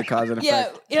tell you the cause and Yeah,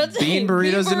 effect. it'll tell Bean you,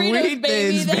 burritos and wheat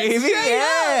thins, That's baby. straight up.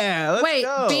 Yeah. Let's Wait,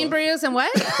 go. bean burritos and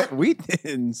what? wheat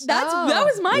thins. That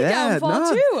was my Yeah, downfall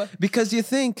no. too. Because you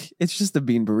think it's just a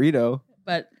bean burrito.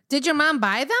 But Did your mom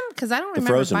buy them? Because I don't The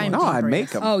remember frozen buying ones. No, bean I burritos.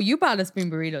 make 'em. oh, you bought us bean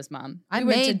burritos, Mom. I we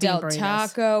went to made bean Del burritos.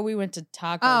 Taco. We went to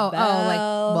Taco Oh, Bell. like,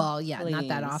 well, yeah, not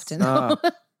that Please. often. Uh,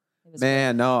 It was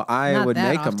man, no, I Not would that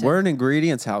make them. often. We're an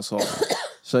ingredients household.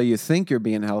 So you think you're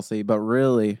being healthy, but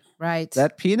really, Right.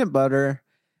 that peanut butter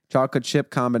chocolate chip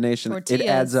combination, it adds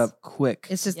Tortillas. up quick.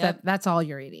 It's just Yep. that's all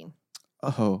you're eating,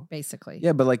 Oh, basically.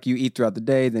 yeah, but like you eat throughout the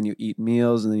day, then you eat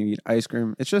meals, and then you eat ice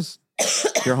cream. It's just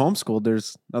you're homeschooled.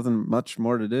 There's nothing much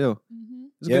more to do. Mhm.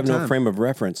 It's a You have good no time. frame of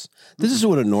reference. This is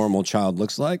what a normal child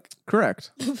looks like.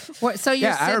 Correct. So your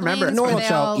Yeah, I remember. A siblings, normal were they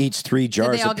child all- eats 3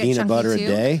 jars they all of get peanut chunky butter too? a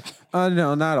day.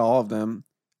 No, not all of them.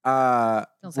 Don't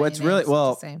say What's any really names,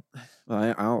 well, just saying.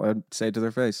 I'd say it to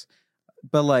their face.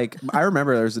 But like, I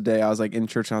remember there was a day I was like in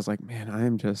church and I was like, man,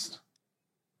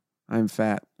 I'm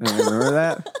fat. And I remember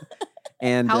that.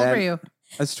 And How old then- were you?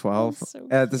 I was 12 That's so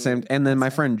at the same. cute. And then my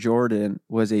That's friend Jordan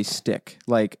was a stick,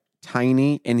 like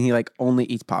tiny, and he like only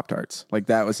eats Pop Tarts. Like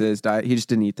that was his diet. He just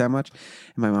didn't eat that much.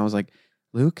 And my mom was like,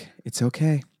 Luke, it's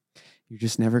okay. You're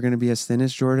just never going to be as thin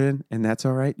as Jordan, and that's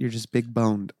all right. You're just big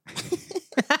boned.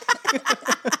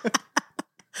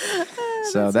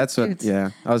 So that's what. cute.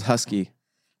 Yeah, I was husky.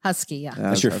 Husky, yeah. I That's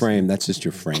was your husky. frame. That's just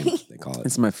your frame, they call it.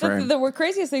 It's my The, frame. the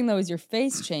craziest thing though is your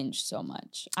face changed so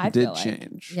much. I Did feel like.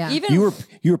 change. Yeah. Even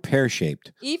You were pear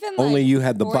shaped. even Only like, you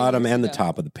had the 4 bottom years and the ago.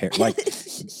 top of the pear. Like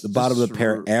the bottom of the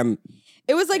pear True. and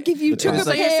It was like if you The took top. a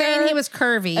So you're saying pear he was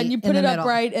curvy and you in put the it middle.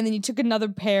 upright, and then you took another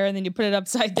pear and then you put it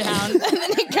upside down, and then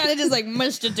you kind of just like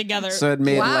mushed it together, So it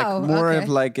made Wow, like more okay. of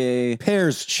like a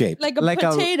pears shaped. like a like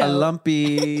potato. a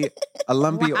lumpy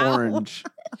Wow. orange.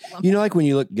 You know, like when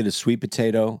you get a sweet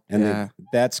potato, and Yeah.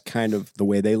 that's kind of the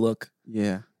way they look,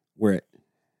 Yeah, where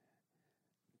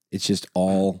it's just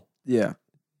all yeah.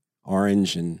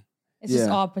 orange and It's just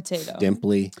Yeah. all potato.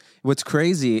 dimply. What's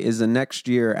crazy is the next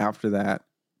year after that,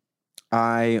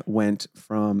 I went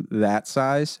from that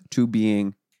size to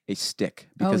being a stick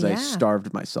because I yeah.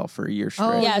 starved myself for a year straight.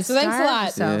 Oh, Yeah, you so thanks a starved lot.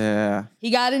 yourself. Yeah. He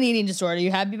got an eating disorder.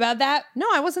 You happy about that? No,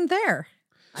 I wasn't there.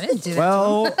 I didn't do that.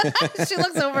 Well, to him. She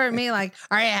looks over at me like,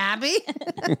 "Are you happy?"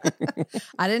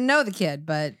 I didn't know the kid,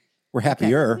 but We're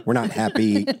happier. We're not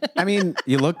happy. I mean,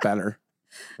 you look better.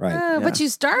 Right. but you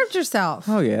starved yourself.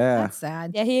 Oh yeah. That's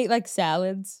sad. Yeah, he ate like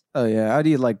salads. Oh yeah. I'd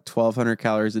eat like 1,200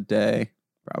 calories a day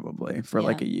probably for Yeah.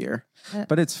 like a year. Uh,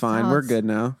 But it's fine. We're salads- good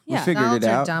now. We Yeah, figured Salads it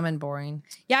are out. dumb and boring.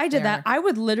 Yeah, I did that. Fair. I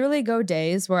would literally go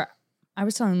days where I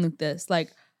was telling Luke this,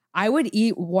 like I would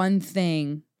eat one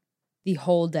thing the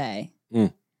whole day.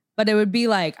 Mm. But it would be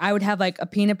like I would have like a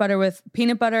peanut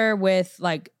butter with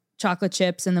like chocolate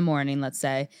chips in the morning, let's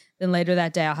say. Then later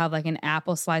that day I'll have like an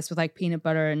apple slice with like peanut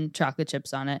butter and chocolate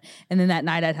chips on it. And then that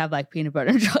night I'd have like peanut butter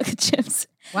and chocolate chips.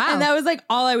 Wow. And that was like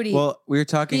all I would eat. Well, we were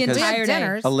talking The because we entire had day.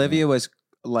 dinners. Olivia was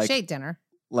like Shake dinner.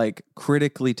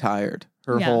 critically tired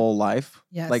her Yeah. whole life.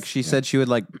 Yes. Like she said she would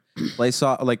like play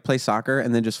soccer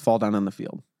and then just fall down on the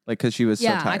field. Like because she was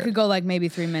yeah, so I tired. could go like maybe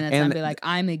 3 minutes and And I'd be like,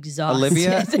 I'm exhausted.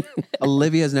 Olivia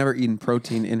Olivia has never eaten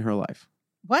protein in her life.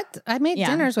 What? I made Yeah.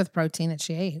 dinners with protein that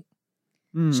she ate.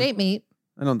 Hmm. She ate meat.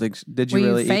 I don't think. Did you Were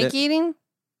really you fake eat it? eating?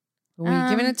 Or were you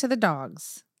giving Um, it to the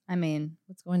dogs? I mean,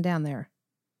 What's going down there?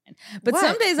 but What?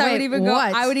 some days I would Wait, even go,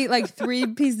 what? I would eat like 3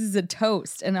 pieces of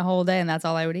toast in a whole day and that's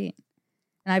all I would eat.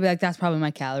 And I'd be like, that's probably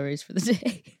my calories for the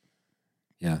day.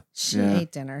 She Yeah.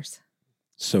 ate dinners.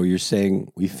 So you're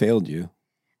saying we failed you?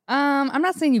 I'm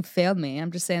not saying you failed me.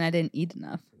 I'm just saying I didn't eat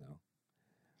enough. No.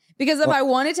 Because if Well- I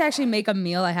wanted to actually make a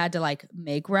meal, I had to like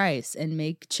make rice and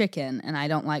make chicken, and I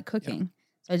don't like cooking.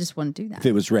 So I just wouldn't do If that.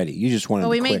 it was ready, you just wanted Well,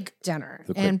 we the made quick. dinner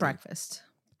the quick and thing. breakfast.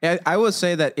 I will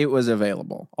say that it was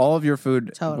available. All of your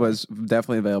food Totally. was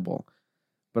definitely available,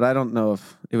 but I don't know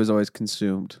if it was always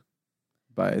consumed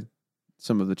by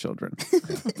some of the children.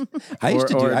 I used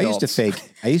to do. or I used to adults.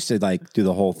 fake. I used to like do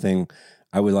the whole thing.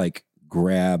 I would like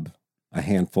grab a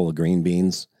handful of green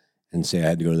beans and say I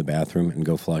had to go to the bathroom and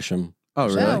go flush them. Oh,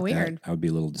 Sure. really? Oh, Like that. weird. I would be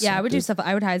a little. Yeah, I would do deceptive. stuff.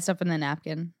 I would hide stuff in the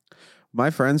napkin, My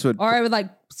friends would. or I would like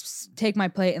take my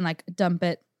plate and like dump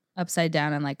it upside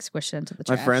down and like squish it into the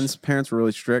My trash. friends' parents were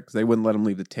really strict. 'Cause they wouldn't let them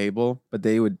leave the table, but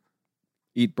they would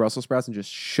eat Brussels sprouts and just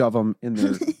shove them in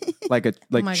their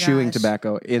my chewing gosh.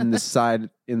 tobacco in the side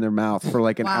in their mouth for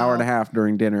like an hour and a Wow. half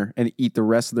during dinner, and eat the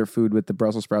rest of their food with the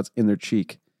Brussels sprouts in their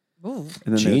cheek, Ooh.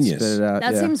 and then Genius. they spit it out.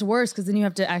 That yeah. seems worse because then you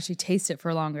have to actually taste it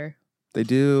for longer. They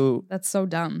do. That's so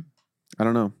dumb. I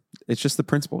don't know. It's just the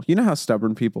principle. You know how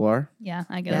stubborn people are. Yeah,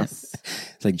 I get it. Yes.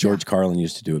 It's like George Carlin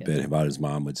used to do a bit about his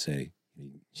mom would say,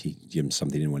 she give him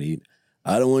something he didn't want to eat.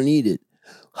 I don't want to eat it.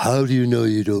 How do you know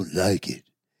you don't like it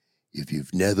if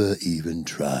you've never even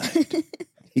tried?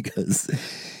 He goes,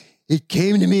 it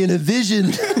came to me in a vision.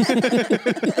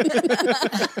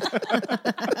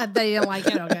 That you don't like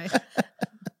it. Okay.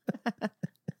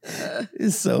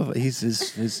 It's so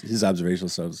his observational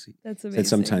stuff. That's Said amazing.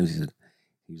 sometimes he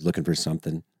was looking for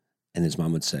something, and his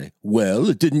mom would say, "Well,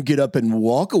 it didn't get up and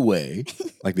walk away,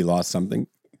 like we lost something."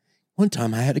 One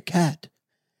time, I had a cat.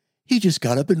 He just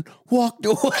got up and walked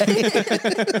away.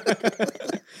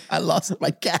 I lost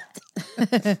my cat.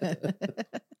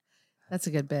 That's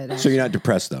a good bit. So you're not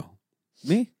depressed though.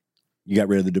 Me? You got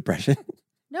rid of the depression.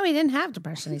 No, he didn't have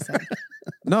depression, he said.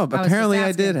 No, but I was apparently just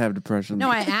I did asking. have depression. No,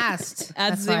 I asked.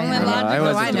 That's why the I only asked. logical I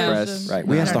wasn't I know. depressed. Right.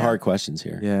 We I asked the don't know. hard questions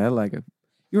here. Yeah, I like it.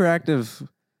 You were active,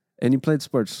 and you played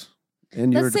sports,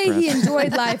 and you were Let's say he depressed.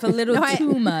 enjoyed life a little No,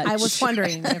 too much. I was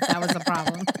wondering if that was a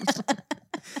problem.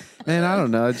 Man, I don't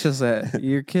know. It's just that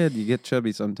you're a kid. You get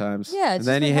chubby sometimes. Yeah, and it's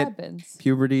then just you what hit happens.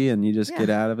 puberty, and you just Yeah. get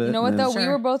out of it. You know what and though? then- We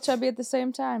Sure. were both chubby at the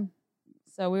same time,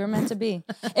 so we were meant to be.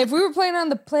 If we were playing on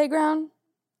the playground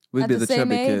We'd at be the the same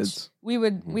chubby age, kids. we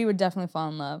would definitely fall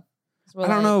in love. 'Cause we're I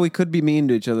don't like- know. We could be mean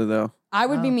to each other though. I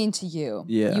would be Oh. mean to you.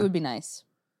 Yeah. you would be nice.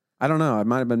 I don't know. I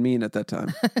might have been mean at that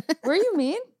time. Were you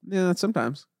mean? Yeah,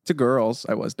 sometimes to girls,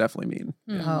 I was definitely mean.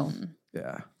 Oh. Hmm.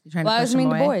 Yeah, You trying Well, to I push was him mean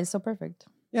away? to boys, so perfect.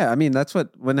 yeah. I mean, that's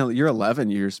what when you're 11,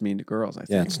 you're just mean to girls. I think.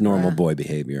 Yeah, it's normal Yeah. boy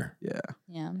behavior. Yeah.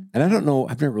 Yeah. And I don't know.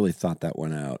 I've never really thought that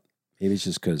one out. Maybe it's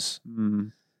just because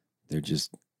Mm. they're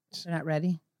just They're not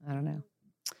ready? I don't know.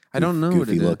 I don't know what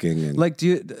goofy it is. looking. And Like,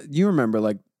 do you remember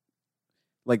like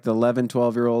the 11,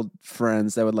 12-year-old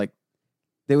friends that would like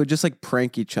they would just like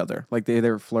prank each other, like they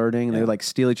were flirting, and they Yeah. would like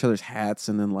steal each other's hats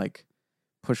and then like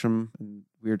push them and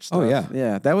weird stuff. Oh, yeah.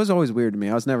 yeah. That was always weird to me.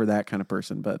 I was never that kind of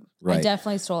person, but I right.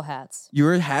 definitely stole hats. you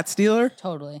were a hat stealer.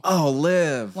 Totally. Oh,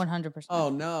 live. 100%. Oh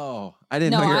no, I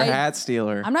didn't No, know you were a I- hat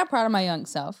stealer. I'm not proud of my young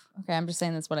self. Okay, I'm just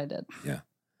saying that's what I did.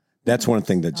 That's one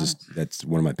thing that's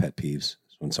one of my pet peeves is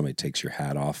when somebody takes your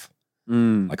hat off.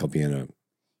 Mm. Like I'll be in a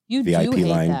You VIP do hate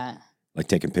line. that. like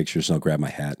taking pictures and I'll grab my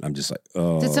hat and I'm just like,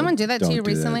 oh. Did someone do that to don't you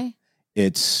do that. recently?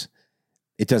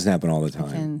 It doesn't happen all the time.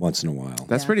 can- Once in a while.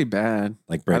 That's Yeah. pretty bad.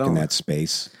 Like I breaking don't- that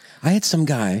space. I had some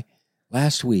guy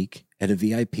last week at a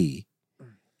VIP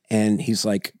and he's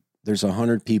like, there's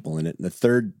 100 people in it. And the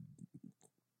third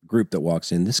group that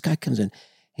walks in, this guy comes in,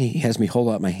 he has me hold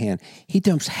out my hand. He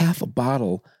dumps half a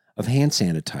bottle of hand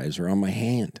sanitizer on my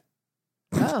hand.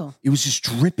 Oh. It was just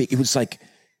dripping. It was like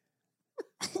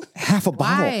half a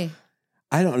bottle. Why?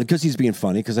 I don't know, because he's being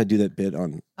funny because I do that bit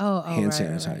on Oh, hand right, right,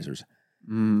 right. sanitizers.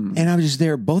 Mm. And I was just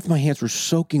there. Both my hands were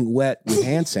soaking wet with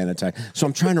hand sanitizer. So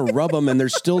I'm trying to rub them and they're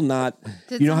still not,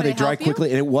 Did you know how they somebody dry help you? quickly?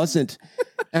 And it wasn't.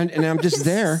 And I'm just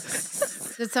there.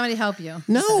 Did somebody help you?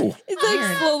 No. It's like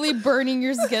Weird. slowly burning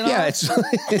your skin Yeah, off.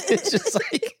 it's just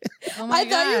like, Oh my I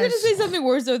thought you were gonna gosh. say something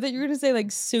worse. Though. I thought you were gonna say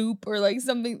like soup or like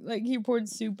something like he poured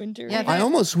soup into your Yeah, hand. I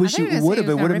almost wish thought you it were would gonna have.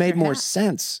 say It you would was have gonna made rip your more hat.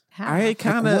 sense. How? I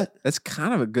kind of. what? That's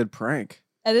kind of a good prank.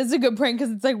 That is a good prank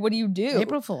because it's like, what do you do?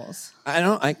 April Fools. I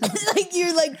don't, I like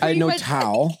you're like I had pretty no much-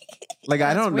 towel. Like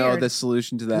I That's don't know weird. the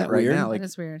solution to Isn't that that right weird? now. That Like,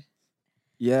 is weird.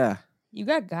 yeah, You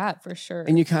got for sure.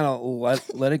 And you kind of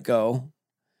let it go.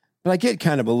 But I get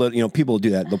kind of a little, people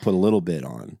do that. They'll put a little bit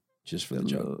on just for the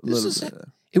joke.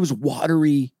 It was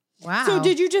watery. Wow. So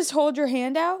did you just hold your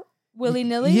hand out willy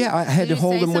nilly? Yeah, I had Did to you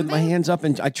hold say them with my something? hands up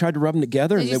and I tried to rub them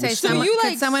together. Did and you it say was So someone, you, could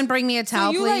like, someone bring me a So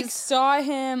towel, you please? like saw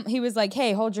him. He was like,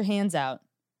 "Hey, hold your hands out,"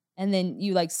 and then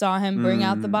you like saw him bring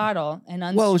out the Mm. bottle and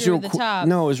unscrew well, it was real the quick. top.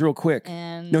 No, it was real quick.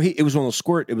 and No, it was one of those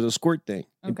squirt. It was a squirt thing.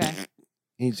 Okay. And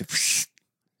he's just,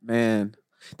 man.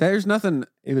 There's nothing.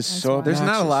 it was That's so. wild. There's not a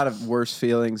obnoxious. lot of worse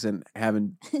feelings than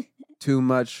having too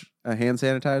much hand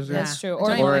sanitizer. Yeah. That's true.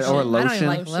 I don't Or even or like- I don't lotion. even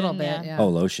like a little bit. Yeah. Yeah. Oh,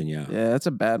 lotion, yeah. Yeah, that's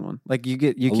a bad one. Like you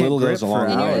can't little grip goes a for long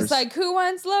And way. you're hours. just like, "Who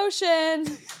wants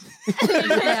lotion?"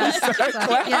 Yeah.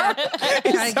 Yeah.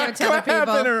 Trying to give it to other people.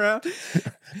 Clapping around.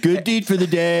 Good deed for the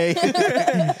day.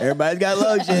 Everybody's got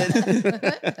lotion.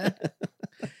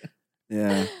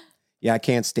 Yeah, Yeah, I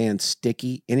can't stand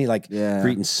sticky. Any like yeah. if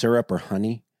you're eating syrup or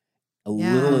honey. A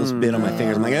Yeah. little bit on my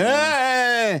fingers. I'm like,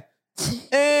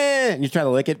 and you try to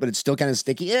lick it, but it's still kind of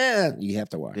sticky. Yeah, you have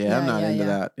to wash. Yeah, I'm Yeah, not yeah, into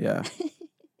yeah. that. Yeah.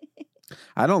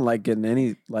 I don't like getting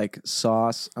any like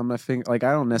sauce on my finger. Like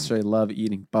I don't necessarily love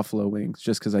eating buffalo wings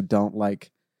just because I don't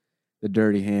like the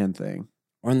dirty hand thing.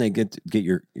 Or when they get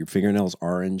your fingernails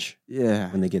orange,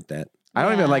 Yeah. when they get that. I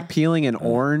don't even Yeah. like peeling an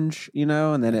orange,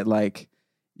 and then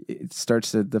it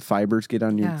starts to, the fibers get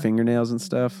on your Yeah. fingernails and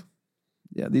stuff.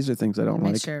 Yeah, these are things I don't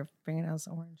Make like. sure fingernails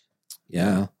orange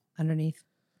Yeah. underneath.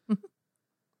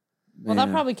 Well, that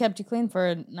Yeah. probably kept you clean for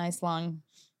a nice long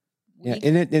Yeah, week.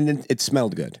 and it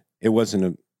smelled good. It wasn't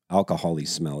an alcohol-y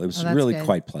smell. It was Oh, that's really good.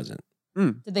 quite pleasant.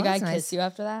 Did the Oh, guy that's nice. kiss you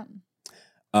after that?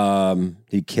 Did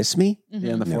he kiss me?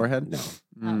 Yeah, in the Mhm. No, forehead. No,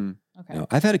 Mm. Okay. no.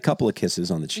 I've had a couple of kisses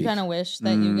on the You cheek. kind of wish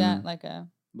that you got Mm. like a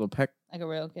Little peck.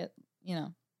 real kid,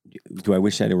 Do I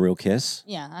wish I had a real kiss?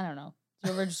 Yeah, I don't know. Do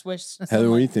you ever just wish? Heather,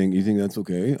 what do you think? You think that's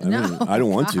okay? I don't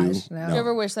want gosh, to. no. Do you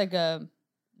ever wish like a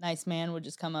nice man would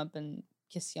just come up and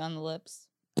kiss you on the lips?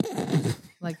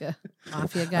 Like a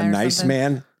mafia guy A or nice something.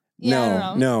 man? Yeah, I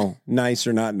don't No, nice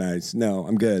or not nice. No,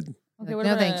 I'm good. Okay, Like, what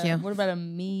no, about thank you. What about a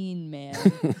mean man?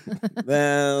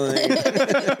 Well,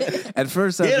 At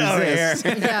first, I Get over resist.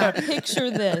 here. Yeah. Picture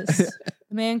this: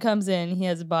 the man comes in, he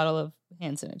has a bottle of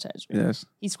hand sanitizer. Yes.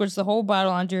 He squirts the whole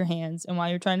bottle onto your hands, and while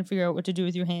you're trying to figure out what to do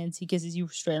with your hands, he kisses you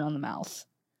straight on the mouth.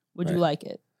 Would you Right. like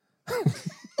it?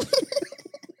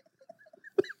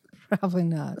 Probably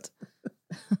not.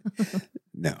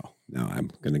 No,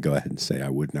 I'm going to go ahead and say I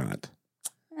would not.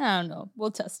 I don't know.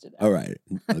 We'll test it out. All right.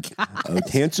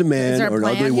 A handsome man there a or an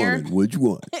ugly plan here? woman? Which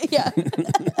one? Yeah.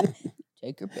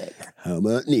 Take your pick. How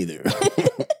about neither?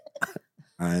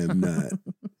 I am not.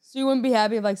 So you wouldn't be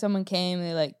happy if like someone came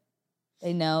and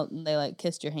they knelt and they like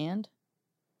kissed your hand,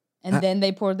 and then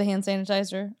they poured the hand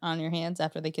sanitizer on your hands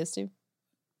after they kissed you.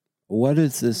 What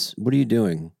is this? What are you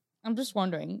doing? I'm just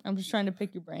wondering. I'm just trying to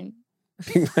pick your brain.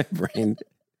 Pick my brain.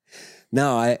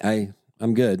 No,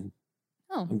 I'm good.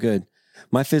 Oh, I'm good.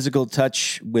 My physical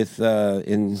touch with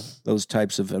in those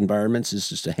types of environments is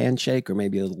just a handshake or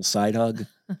maybe a little side hug.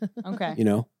 okay,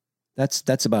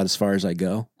 That's about as far as I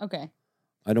go. okay.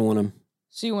 I don't want to.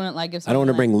 So you wouldn't like if I don't want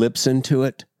to someone, bring lips into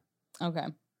it. Okay.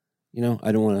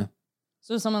 I don't want to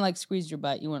So if someone like squeezed your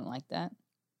butt, you wouldn't like that.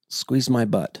 squeeze my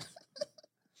butt.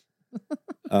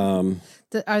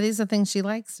 Are these the things she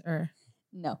likes or?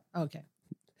 No. Okay.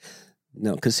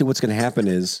 No, because see, what's going to happen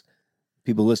is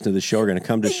people listening to the show are going to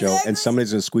come to the show and Exactly.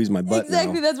 somebody's going to squeeze my butt.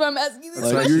 Exactly. Now. That's why I'm asking this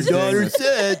Like, Like question. your daughter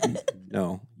Exactly. said.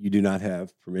 No, you do not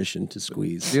have permission to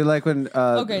squeeze. Do you like when?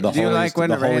 Okay. The Do you like when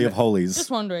the holy random, of holies.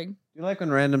 Just wondering. Do you like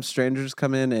when random strangers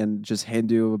come in and just hand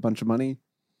you a bunch of money?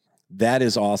 That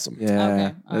is awesome. Yeah.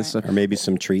 Okay, all That's right. Or maybe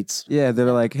some treats. yeah.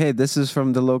 They're like, hey, this is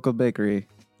from the local bakery,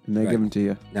 and they Right. give them to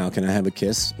you. Now, can I have a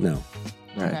kiss? No,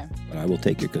 Right. Okay. but I will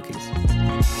take your cookies.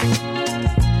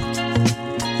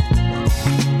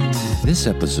 This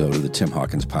episode of the Tim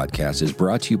Hawkins Podcast is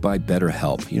brought to you by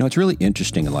BetterHelp. It's really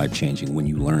interesting and life-changing when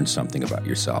you learn something about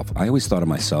yourself. I always thought of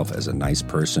myself as a nice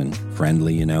person,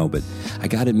 friendly, but I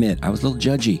got to admit, I was a little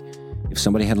judgy. If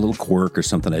somebody had a little quirk or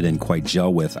something I didn't quite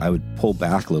gel with, I would pull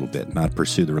back a little bit, not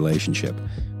pursue the relationship.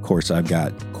 Of course, I've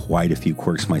got quite a few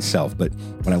quirks myself, but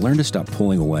when I learned to stop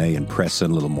pulling away and press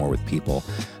in a little more with people,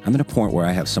 I'm at a point where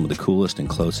I have some of the coolest and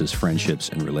closest friendships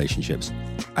and relationships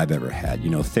I've ever had.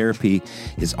 Therapy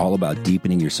is all about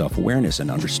deepening your self-awareness and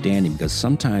understanding, because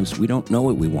sometimes we don't know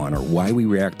what we want or why we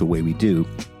react the way we do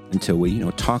until we,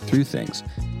 talk through things.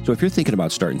 So if you're thinking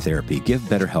about starting therapy, give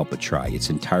BetterHelp a try.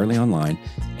 It's entirely online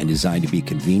and designed to be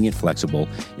convenient, flexible,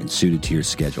 and suited to your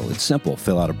schedule. It's simple.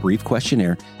 Fill out a brief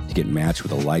questionnaire to get matched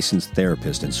with a licensed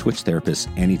therapist and switch therapists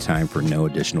anytime for no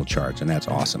additional charge. And that's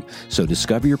awesome. So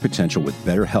discover your potential with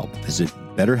BetterHelp. Visit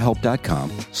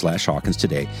BetterHelp.com/Hawkins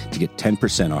today to get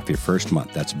 10% off your first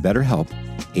month. That's BetterHelp,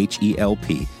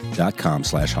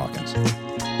 HELP.com/Hawkins.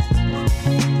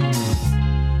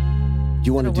 Do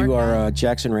you want to Gonna do work our out.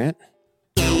 Jackson rant?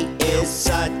 He is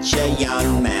such a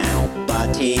young man,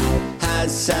 but he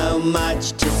has so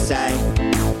much to say.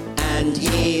 And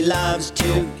he loves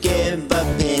to give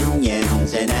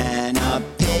opinions in an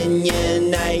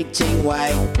opinionating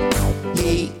way.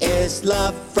 He is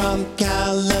loved from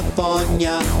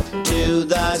California to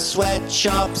the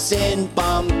sweatshops in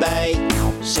Bombay.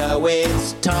 So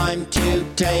it's time to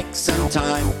take some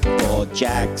time for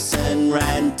Jackson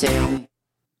ranting.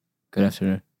 Good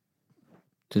afternoon.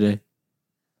 Today,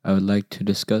 I would like to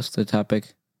discuss the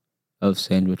topic of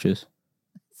sandwiches.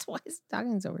 That's why he's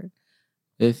talking so weird.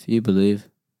 If you believe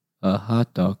a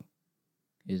hot dog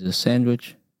is a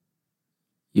sandwich,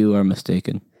 you are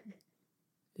mistaken.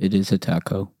 It is a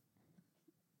taco.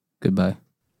 Goodbye.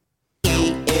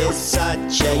 He is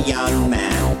such a young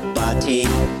man, but he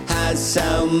has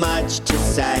so much to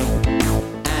say.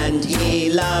 And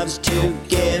he loves to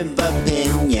give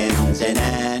opinions in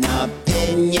an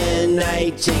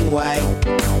opinionating way.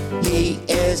 He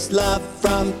is loved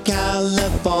from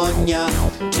California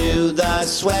to the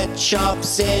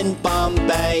sweatshops in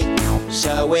Bombay.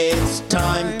 So it's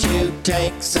time to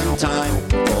take some time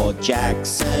for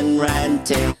Jackson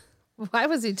ranting. Why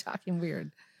was he talking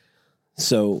weird?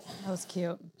 So, That was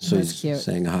cute. so That's he's cute.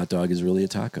 saying a hot dog is really a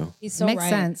taco. He's so Makes right.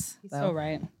 sense, He's though. so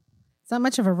right. It's not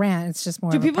much of a rant. It's just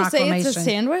more Do of a people say proclamation. it's a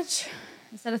sandwich?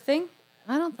 Is that a thing?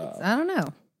 I don't think so. I don't know.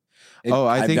 Oh,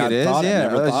 I I've think not it is. thought- Yeah.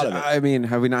 I've never thought of it. I mean,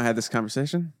 have we not had this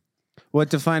conversation? What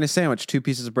define a sandwich? 2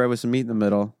 pieces of bread with some meat in the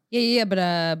middle. Yeah, but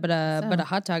a So.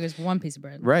 hot dog is one piece of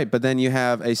bread. Right, but then you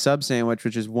have a sub sandwich,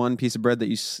 which is one piece of bread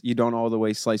that you don't all the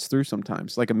way slice through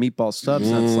sometimes. Like a meatball sub's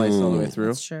not sliced all the way through.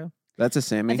 That's true. That's a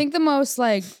Sammy. I think the most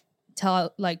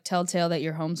telltale that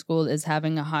you're homeschooled is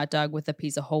having a hot dog with a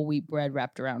piece of whole wheat bread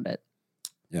wrapped around it.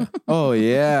 Oh,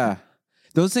 yeah.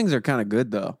 Those things are kind of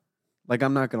good, though. Like,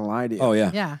 I'm not going to lie to you. Oh,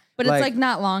 yeah. Yeah. But Like- it's like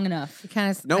not long enough. You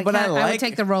kind of. No, but I I like- would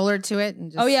take the roller to it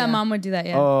and just. Oh yeah, mom would do that.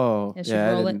 Yeah, Oh, Yeah, she'd yeah.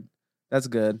 I roll it. didn't- That's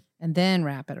good. And then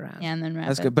wrap it around. yeah, and then wrap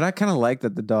That's it. good. But I kind of like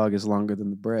that the dog is longer than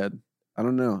the bread. I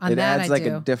don't know. On It that adds I like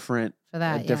do. a different, For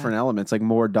that, different element. It's like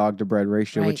more dog to bread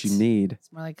ratio, which you Right. need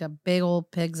It's more like a big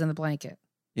old pigs in the blanket.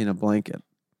 in a blanket.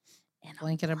 And a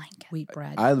Blanket of wheat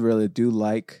bread. I really do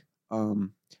like.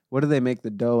 What do they make the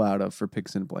dough out of for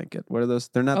pigs in a blanket? What are those?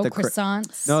 They're not Oh, the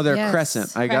croissants. No, they're Yes.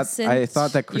 crescent. I Crescents.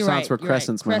 thought that You're croissants right, were you're right.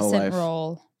 crescents my whole Crescent life.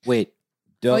 roll. Wait.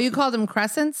 Oh, you called them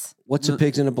crescents? What's a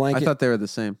pigs in a I blanket? thought they were the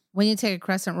same. When you take a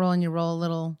crescent roll and you roll a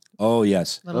little. Oh,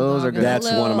 yes. Those are dog good. in it. That's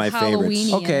Little one of my favorites. Halloweeny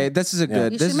in Okay, it. this is a Yeah.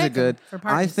 good. You This should is a make 'em good. for I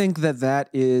parties. think that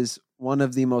is one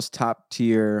of the most top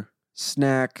tier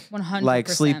snack 100%. like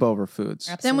sleepover foods.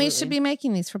 Then we Absolutely. should be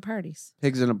making these for parties.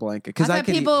 Pigs in a blanket I because I thought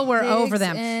could. people were over Pigs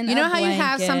them. in You know a how you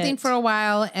have something blanket. for a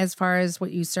while as far as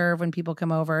what you serve when people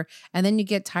come over, and then you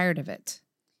get tired of it.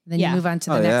 Then Yeah. you move on to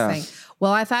the Oh, next yeah. thing.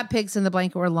 Well, I thought pigs in the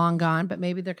blanket were long gone, but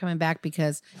maybe they're coming back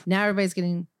because now everybody's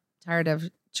getting tired of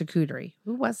charcuterie.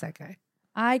 Who was that guy?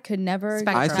 I could never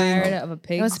Spectrum. get I think- tired of a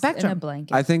pig was in a Spectrum.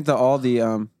 blanket. I think all the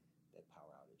Oh,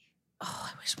 I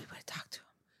wish we would have talked to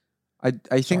him.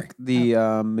 I think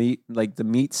the meat like the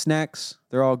meat snacks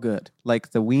they're all good.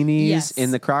 Like the weenies Yes.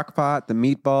 in the crock pot, the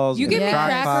meatballs. you in give the me crock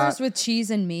crackers pot. with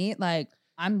cheese and meat, like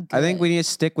I'm good. I think we need to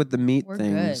stick with the meat We're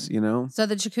things. good. You know, So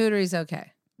the charcuterie's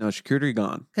okay no charcuterie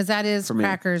gone. because that is For me.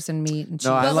 crackers and meat and cheese.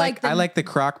 No, I But, like like, the- the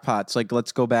crock pots. Like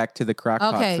let's go back to the crock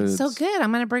pot Okay, foods. so good.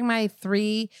 I'm gonna bring my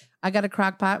 3. I got a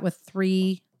crock pot with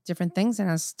 3 different things, and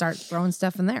I'll start throwing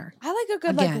stuff in there. I like a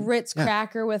good Again. like Ritz Yeah.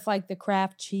 cracker with like the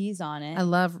Kraft cheese on it. I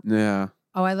love. Yeah.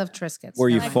 Oh, I love Triscuits. Where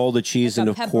you Like- fold the cheese like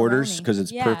a into quarters pepperoni. because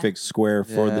it's Yeah. perfect square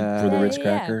for the Yeah. Ritz Yeah.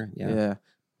 cracker. Yeah. Yeah.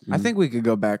 I Mhm. think we could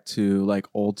go back to like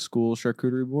old school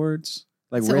charcuterie boards.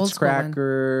 Like It's the old Ritz school one.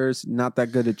 crackers, not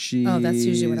that good at cheese. Oh, that's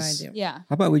usually what I do. Yeah.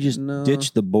 How about we just No.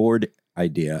 ditch the board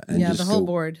idea and Yeah, just the whole go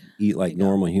board. eat like you go.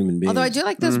 normal human beings? Although I do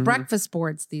like those Mhm. breakfast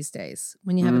boards these days.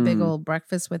 When you have a big Mm. old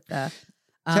breakfast with the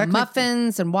Technic-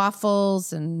 muffins and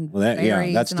waffles and Well, that,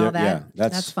 berries that's and all di- that. yeah,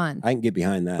 that's fun. I can get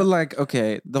behind that. But like,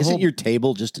 okay, the Isn't whole your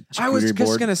table just a I was charcuterie just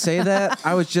board? gonna say that.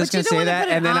 I was just But you gonna don't say wanna that,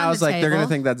 put it and then on I was the like, they're gonna table.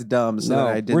 think that's dumb. So no, that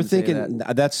I didn't we're say thinking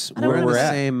that. that's I don't where we're in we're the at.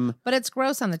 same. But it's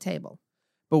gross on the table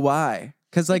But why?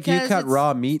 Because like you Because cut it's-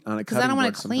 raw meat on a because cutting I don't want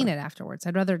board to clean sometimes. it afterwards.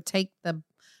 I'd rather take the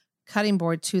cutting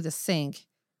board to the sink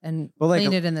and Well, like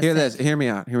clean it in the hear sink. this. Hear me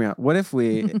out. Hear me out. What if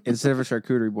we instead of a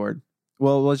charcuterie board?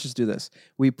 Well, let's just do this.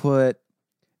 We put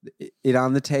it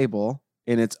on the table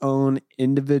in its own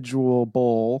individual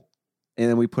bowl, and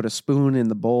then we put a spoon in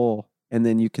the bowl, and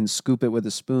then you can scoop it with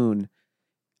a spoon,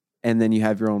 and then you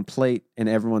have your own plate, and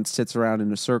everyone sits around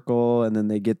in a circle, and then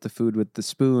they get the food with the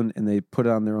spoon, and they put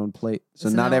it on their own plate. So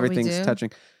Isn't not that what we everything's do?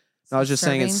 touching. No, I was just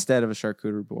saying Serving? instead of a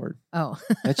charcuterie board. Oh,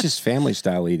 That's just family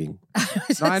style eating.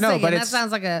 No, I know, but that it's-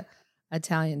 sounds like a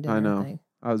Italian dinner I know. thing.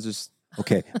 I was just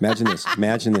Okay, imagine this.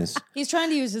 Imagine this. He's trying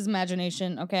to use his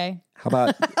imagination, okay? How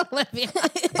about Olivia.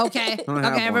 Okay, don't have one.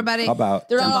 okay, everybody. how about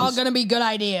They're I'm all just- going to be good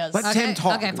ideas. Let Okay, Tim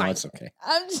talk. okay, No, fine. it's okay.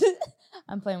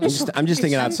 I'm playing I'm with just, you. I'm just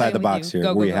thinking I'm outside the playing with box you. here.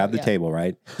 Go, where go, you go, have the yeah. table,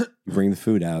 right? You bring the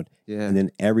food out, Yeah. and then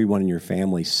everyone in your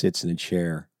family sits in a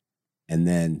chair, and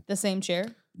then The same chair?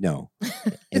 no, in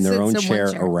It their sits own in one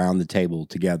chair chair. around the table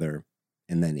together,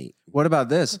 and then eat. What about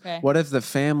this? Okay. What if the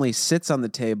family sits on the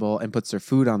table and puts their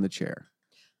food on the chair?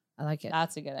 I like it.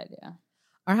 That's a good idea.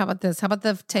 Or how about this? How about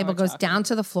the table we're goes talking. down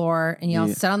to the floor and you all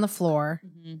Yeah. sit on the floor?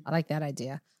 Mhm. I like that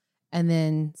idea. And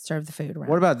then serve the food around.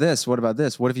 What about this? What about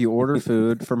this? What if you order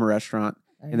food from a restaurant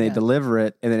and they deliver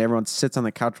it, and then everyone sits on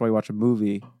the couch while you watch a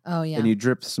movie, Oh yeah. and you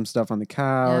drip some stuff on the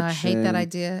couch. Yeah, I hate that and-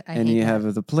 idea. and you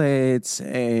have the plates,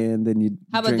 and then you.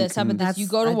 How about drink this? How about and- this? You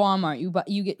go to I- Walmart. You I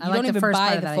don't like the even first part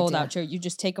buy of the that fold out idea. chair. You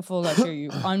just take a fold out chair. You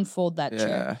unfold that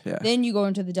chair. Yeah, yeah. Then you go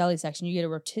into the deli section. You get a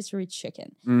rotisserie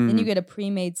chicken. Mm. Then you get a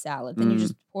pre-made salad. Then you Mm.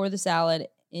 just pour the salad.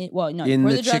 You in pour the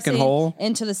the chicken dressing hole.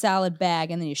 into the salad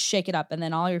bag, and then you shake it up, and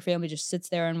then all your family just sits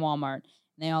there in Walmart,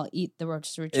 and they all eat the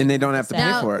rotisserie chicken. And they don't with have the to pay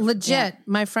salad. now, for it. legit.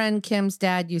 My friend Kim's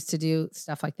dad used to do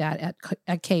stuff like that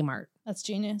at Kmart. That's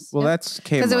genius. Well, Yep. that's Kmart.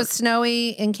 Because it was snowy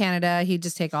in Canada, he'd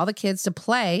just take all the kids to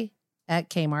play at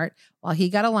Kmart while he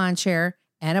got a lawn chair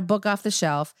and a book off the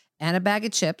shelf and a bag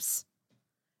of chips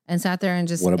and sat there and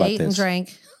just What about ate and this?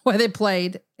 drank while they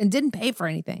played and didn't pay for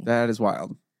anything. That is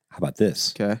wild. How about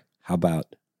this? Okay. How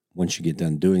about once you get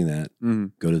done doing that,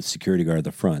 Mm. go to the security guard at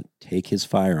the front, take his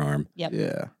firearm, Yep.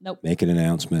 Yeah. Nope. make an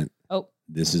announcement. Oh.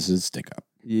 This is his stick up.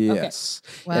 Yes.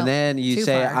 Well, and then you too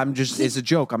say, far. "I'm just. It's a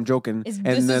joke. I'm joking." This and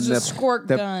then is a the squirt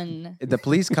the- gun. the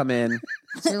police come in.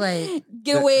 Too late.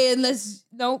 Get away unless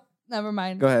nope. Never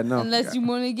mind. Go ahead. No. Unless you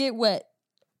want to get wet.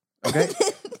 Okay.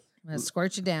 I'm gonna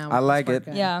squirt you down. I with the like squirt it.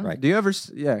 gun. Yeah. Right. Do you ever?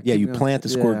 Yeah. Yeah, keep you going. plant the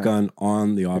squirt Yeah. gun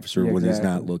on the officer when he's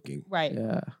not Exactly. looking, Right.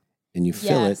 Yeah. and you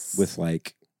fill Yes. it with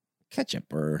like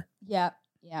ketchup or Yeah.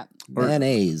 Yeah. Or-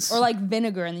 mayonnaise. Or like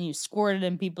vinegar, and then you squirt it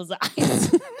in people's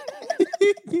eyes.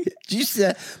 you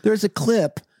said there's a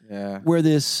clip Yeah. where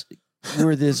this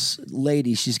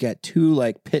lady, she's got two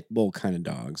like pit bull kind of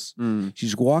dogs. Mm.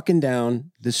 She's walking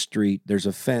down the street. There's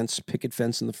a fence, picket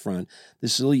fence in the front.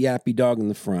 This little yappy dog in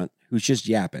the front who's just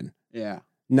yapping. Yeah.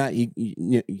 Not you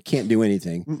can't do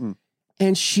anything. Mm-mm.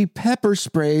 And she pepper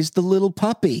sprays the little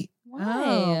puppy. Why?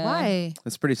 Oh, why?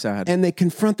 That's pretty sad. And they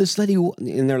confront this lady,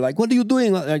 and they're like, "What are you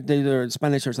doing?" Like they're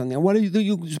Spanish or something. What do you do?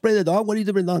 You spray the dog? What do you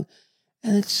do with the dog?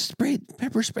 And it's sprayed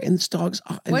pepper spray, and this dog's.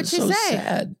 And What'd it's she so say?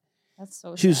 sad. That's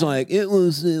so. She was sad. like, it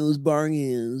was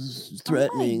barking, it was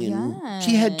threatening, and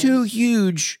she had gosh. two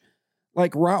huge,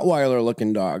 like Rottweiler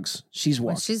looking dogs. She's Well,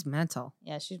 walking she's mental.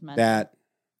 Yeah, she's mad. that.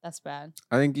 That's bad.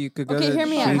 I think you could go. Okay, to, hear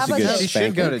me she out. needs How to about get- this? She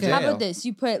should go to Okay. jail. How about this?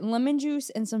 You put lemon juice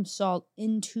and some salt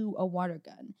into a water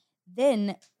gun.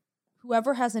 Then,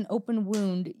 whoever has an open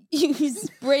wound, you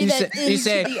spray You that say- into you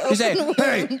say- the you say, open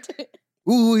 "Hey." wound.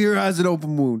 Ooh, your eyes an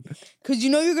open wound. Because you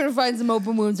know you're gonna find some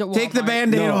open wounds at Walmart. Take the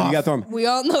band-aid No, off. you got to throw 'em. We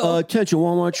all know. Attention,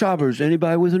 Walmart shoppers.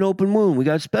 Anybody with an open wound, we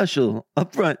got special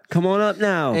up front. Come on up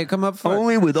now. Hey, come up front.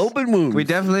 Only with open wounds. We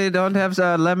definitely don't have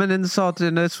lemon and salt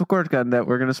in this squirt gun that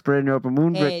we're gonna spray in your open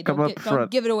wound. hey, but come up don't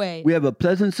front. give it away. We have a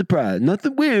pleasant surprise.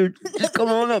 Nothing weird. Just come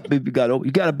on up. If you got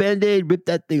a band-aid, rip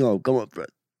that thing off. Come up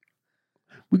front.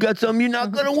 We got something you're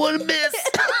not gonna want to miss.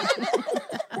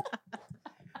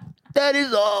 That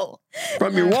is all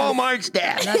from your Walmart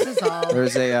staff. That's just all.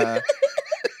 There's a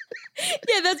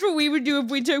Yeah, that's what we would do if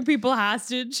we took people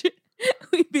hostage.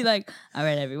 We'd be like, all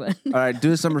right, everyone. all right.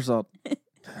 Do a somersault.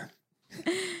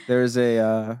 There's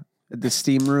a the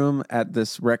steam room at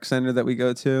this rec center that we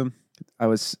go to. I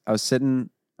was sitting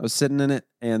in it,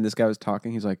 and this guy was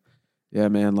talking. He's like, "Yeah,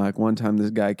 man. Like one time,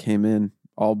 this guy came in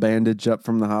all bandaged up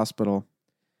from the hospital,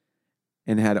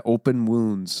 and had open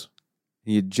wounds.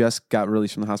 He had just got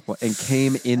released from the hospital and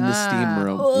came in the steam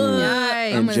room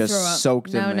Yikes. I'm and gonna just throw up.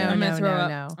 soaked No, in no, there. I'm gonna throw up.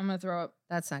 no. I'm gonna throw up.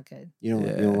 That's not good. You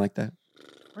Yeah. don't like that?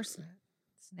 Of course not.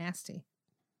 It's nasty.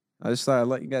 I just thought I'd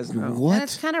let you guys know. What? And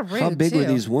it's kind of rude. How big were too.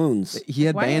 these wounds? He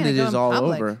had Why are you gonna go bandages in all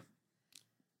public? over.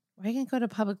 Why are you gonna go to a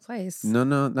public place? No,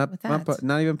 not With that?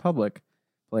 not even public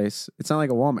place. It's not like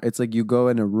a Walmart. It's like you go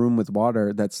in a room with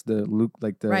water. That's the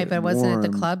like the Right, but wasn't it the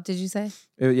warm- club? Did you say?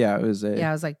 Yeah, it was a. Yeah,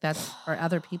 I was like, that's for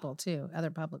other people too, other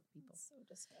public people. So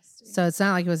disgusting. So it's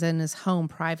not like it was in his home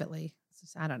privately. It's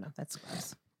just, I don't know. That's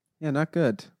gross. Yeah, not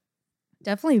good.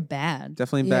 Definitely bad.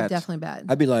 Definitely Yeah, bad. definitely bad.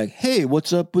 I'd be like, hey,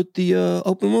 what's up with the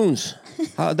open wounds?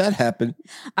 How'd that happen?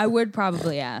 I would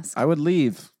probably ask. I would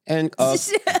leave. And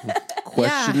question Yeah,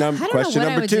 I don't know question what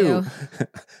I number would two. do.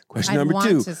 Question I'd number want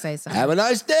two. to say something. Have a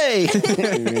nice day.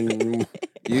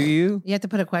 You. You have to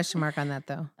put a question mark on that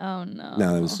though. Oh no.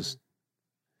 No, it was just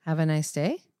Have a nice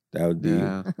day. that would be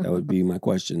Yeah. that would be my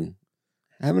question.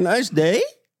 Have a nice day.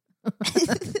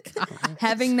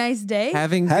 Having nice day.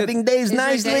 Having good- Having days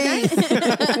Is there a nicely.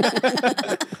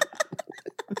 day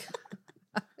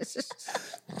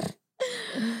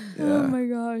Oh my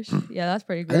gosh. Yeah, that's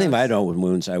pretty I gross. think if I had open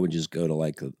wounds, I would just go to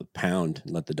like a pound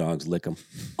and let the dogs lick them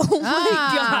Oh my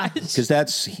Ah. gosh. because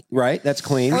that's right. That's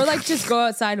clean. Or like just go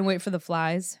outside and wait for the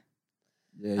flies.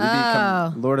 Yeah, you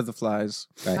become Oh. Lord of the Flies.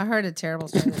 Right. I heard a terrible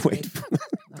story. This Wait week. for-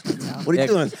 Nothing to tell. what are you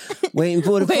doing? Waiting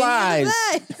for the Wait for the flies.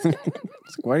 flies.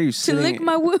 Why are you To sitting? lick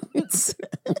my wounds.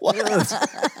 What?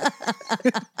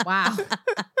 Wow.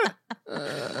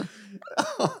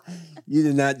 You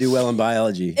did not do well in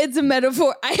biology. It's a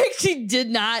metaphor. I actually did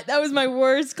not. That was my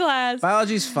worst class.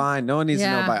 Biology's fine. No one needs to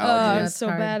know Yeah. Oh, biology. I'm That's so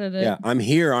hard. bad at it. Yeah, I'm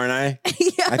here, aren't I?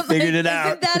 Yeah, I figured it out.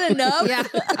 Isn't that enough? Yeah,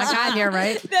 I got here,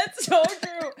 right? That's so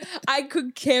true. I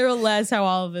could care less how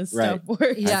all of this Right. stuff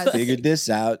works. Yeah. I figured this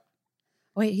out.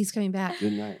 Wait, he's coming back.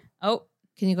 Good night. Oh,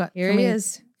 Can you go? here can he we,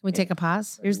 is. Can we take a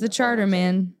pause? Here's the charter,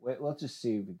 man. Wait, let's just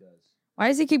see if he does. Why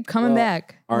does he keep coming Well,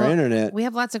 back? Our Well, internet. We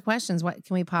have lots of questions. What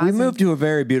can we pause? We and- moved to a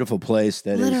very beautiful place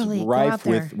that Literally, is go rife out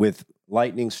there. with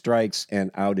lightning strikes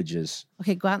and outages.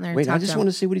 Okay, go out there. And Wait, talk I just to want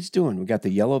him. to see what he's doing. We got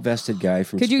the yellow vested guy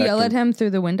from Could you yell at Spectrum- him through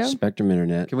the window? Spectrum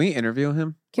Internet. Can we interview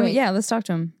him? Can we? Wait. Yeah, let's talk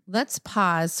to him. Let's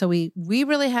pause. So we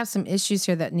really have some issues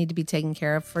here that need to be taken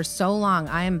care of. For so long,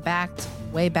 I am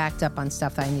way backed up on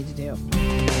stuff that I need to do.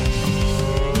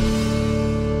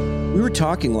 We were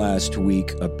talking last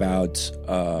week about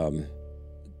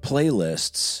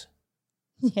playlists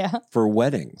Yeah. for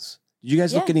weddings. Did you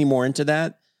guys look Yeah. any more into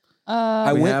that?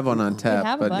 I We went- have one on tap,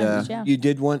 have a but bunch, yeah. yeah. You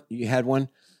did one? You had one?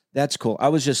 That's cool.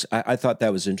 I thought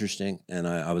that was interesting. And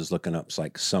I was looking up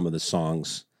like some of the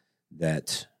songs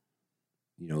that,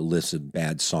 lists of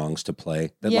bad songs to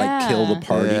play that like kill the Yeah.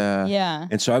 party. Yeah. Yeah.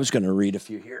 And so I was going to read a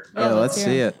few here. Yeah, let's hear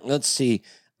see him. it. Let's see.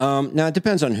 Now it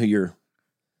depends on who you're,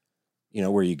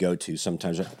 where you go to.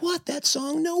 Sometimes like, what, that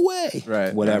song? No way.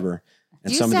 Right. Whatever.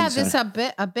 And You some used of to have these,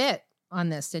 this a bit on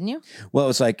this, didn't you? well,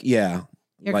 it's like, yeah.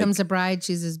 Here like, comes a bride.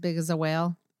 She's as big as a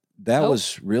whale. that Oh.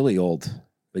 was really old,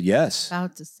 but yes.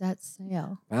 About to set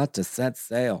sail. About to set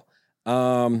sail.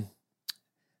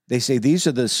 They say these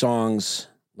are the songs,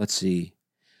 let's see,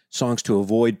 songs to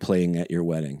avoid playing at your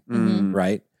wedding, Mhm.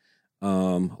 right?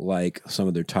 Like some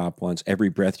of their top ones, Every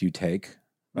Breath You Take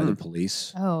by the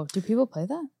Police. Oh, do people play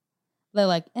that? They're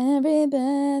like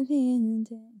everybody.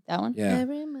 That one. Yeah.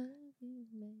 Every move you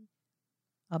make.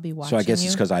 I'll be watching So I guess you.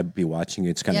 it's because I'd be watching you.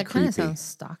 It's kind yeah, of it kind creepy. of sounds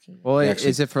stalky. Well, Actually-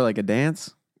 is it for like a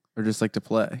dance or just like to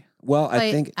play? Well, I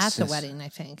Play think it at the says- wedding, I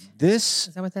think. This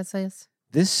Is that what that says?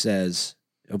 says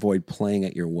avoid playing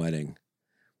at your wedding.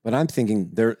 But I'm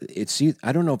thinking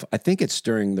I don't know I think it's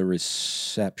during the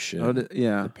reception. Oh,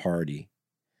 yeah. the party.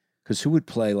 Because who would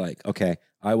play like, okay,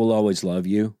 I will always love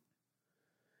you.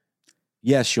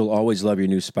 Yes, you'll always love your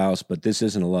new spouse, but this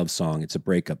isn't a love song. It's a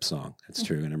breakup song. That's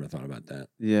true. I never thought about that.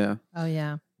 Yeah. Oh,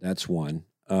 yeah. That's one.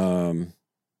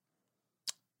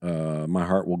 My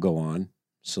Heart Will Go On,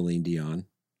 Celine Dion.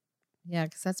 Yeah,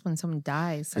 because that's when someone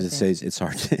dies. I Because it think. says it's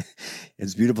hard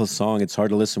it's a beautiful song. It's hard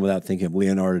to listen without thinking of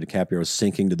Leonardo DiCaprio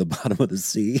sinking to the bottom of the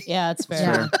sea. Yeah, that's fair.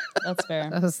 Yeah. That's fair.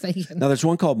 I was thinking. Now there's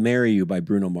one called Marry You by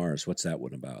Bruno Mars. What's that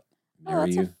one about? Oh, Marry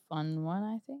that's You? a fun one,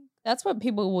 I think. That's what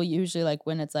people will usually like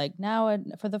when it's like, now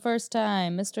for the first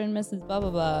time, Mr. and Mrs. blah, blah,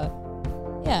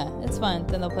 blah. Yeah, it's fun.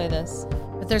 Then they'll play this.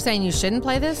 But they're saying you shouldn't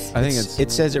play this? I think it's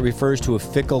It says it refers to a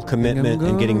fickle commitment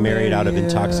and getting married out of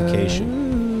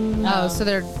intoxication. Oh, so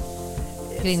they're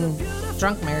getting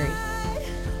drunk married.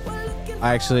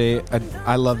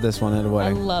 I love this one at a I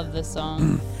wedding. love this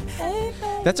song.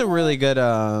 That's a really good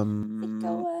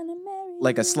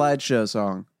like a slideshow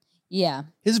song. Yeah.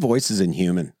 His voice is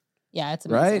inhuman. Yeah, it's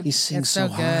amazing. Right? He sings It's so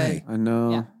so good. high. I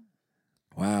know. Yeah.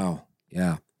 Wow.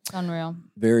 Yeah. It's unreal.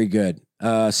 Very good.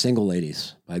 Single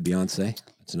Ladies by Beyonce.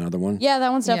 That's another one. Yeah,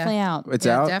 that one's Yeah. definitely out. It's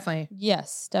Yeah, out. definitely.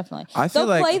 Yes, definitely. I feel They'll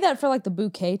like play that for like the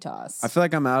bouquet toss. I feel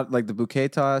like I'm out like the bouquet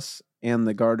toss and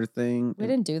the garter thing. we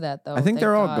didn't do that though. I think thank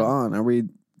they're all God. gone. Are we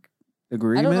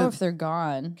agreement? I don't know if they're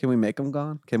gone. Can we make them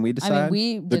gone? Can we decide? I mean,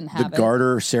 we The, didn't the have it.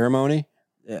 garter ceremony.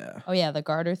 yeah. Oh yeah, the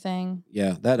garter thing.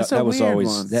 Yeah, that That's a that was weird always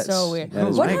one. that's So weird. that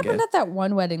is What like happened it. at that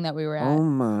one wedding that we were at Oh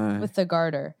my. with the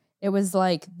garter? It was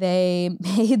like they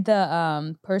made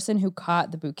the person who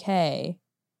caught the bouquet,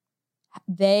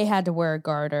 they had to wear a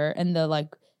garter, and the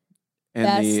like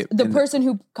the and person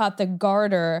who caught the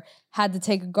garter had to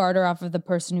take a garter off of the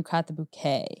person who caught the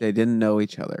bouquet. they didn't know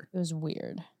each other. It was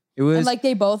weird. It was And like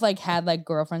they both like had like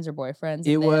girlfriends or boyfriends.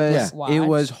 it and they had to, was like, it watch.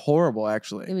 was horrible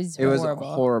actually. It was it was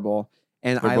horrible. horrible.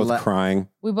 And They're I both left crying.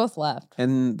 We both left.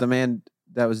 and the man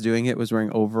that was doing it was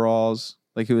wearing overalls.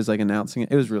 Like he was like announcing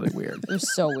it. It was really weird. It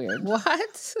was so weird.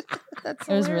 What? That's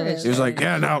It was really hilarious. He was like,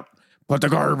 "Yeah, now put the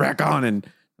garter back on and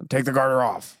take the garter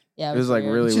off." Yeah, It was like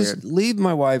weird. really Just weird. leave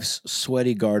my wife's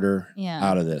sweaty garter Yeah.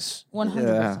 out of this.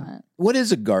 100%. What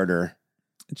is a garter?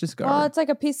 It's just garter. Well, it's like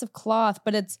a piece of cloth,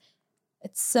 but it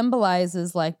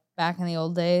symbolizes like back in the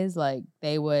old days, like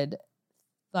they would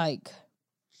like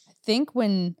I think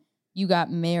when you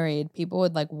got married, people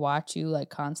would like watch you like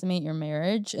consummate your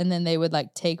marriage, and then they would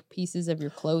like take pieces of your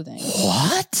clothing.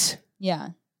 What? Yeah.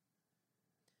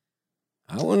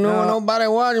 I wouldn't know nobody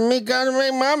watching me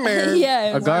consummate my marriage.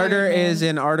 Yeah. A garter is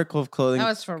an article of clothing That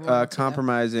was for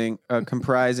royalty,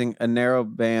 comprising a narrow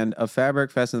band of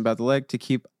fabric fastened about the leg to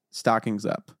keep stockings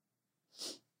up.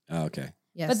 Oh, okay.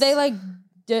 Yes. But they like, In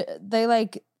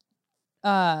the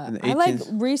I like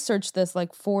 18th researched this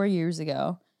like 4 years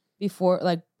ago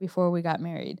before we got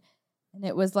married. And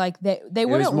it was like they It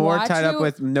wouldn't was more watch tied you. up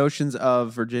with notions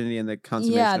of virginity and the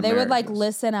consummation Yeah, of they would like marriages.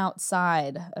 listen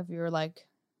outside of your like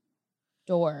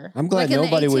door. I'm glad like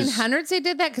nobody in the was. 1800s they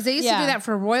did that because they used to Yeah. do that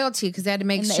for royalty because they had to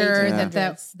make In the sure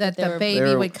 1800s, that they the were- baby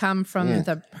They were- would come from Yeah.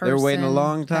 the person. They were waiting a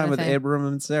long time kind of with thing. Abram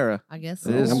and Sarah. I guess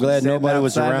It is so. I'm glad sitting nobody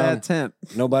was outside around. that tent.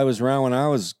 Nobody was around when I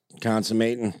was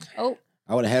consummating. Oh,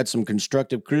 I would have had some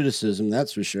constructive criticism,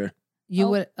 that's for sure. You Oh.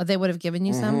 would they would have given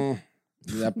you some. Mhm.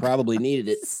 I probably needed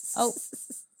it. oh,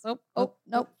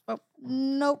 nope,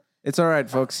 nope. It's all right,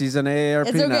 folks. He's an AARP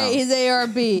It's okay. now. He's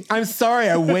ARB. I'm sorry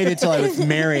I waited till I was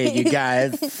married, you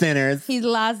guys, sinners. He's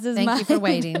lost his Thank mind. you for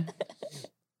waiting. Thanks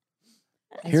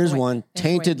Here's for wait- one, thanks for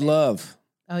Tainted waiting. Love,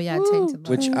 Oh yeah, Woo. tainted love.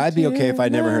 which I'd be okay if I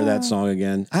never heard that song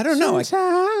again. I don't know.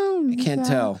 I can't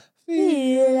tell.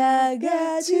 Feel I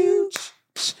got you.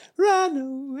 Run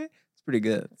away. It's pretty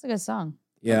good. It's a good song.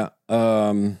 Yeah.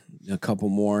 A couple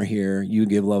more here. You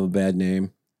Give Love a Bad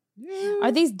Name.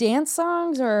 Are these dance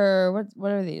songs or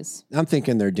what are these? I'm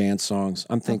thinking they're dance songs.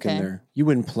 I'm thinking Okay. you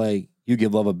wouldn't play You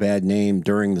Give Love a Bad Name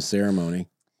during the ceremony.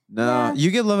 No, Yeah.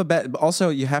 you give love a bad. Also,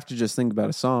 you have to just think about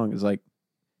a song. Is like,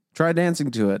 try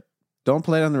dancing to it. Don't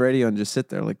play it on the radio and just sit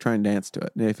there. Like, try and dance to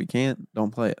it. And if you can't,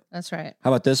 don't play it. That's right.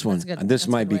 How about this one? That's good. This That's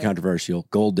a might good be way. controversial.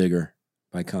 Gold Digger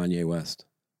by Kanye West.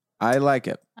 I like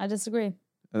it. I disagree.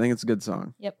 I think it's a good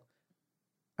song. Yep.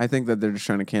 I think that they're just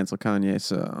trying to cancel Kanye.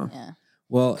 So Yeah.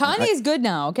 Well, Kanye's good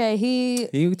now. Okay, he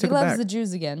took it loves back. the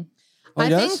Jews again. Oh, he I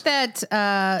does? think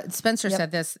that Spencer Yep.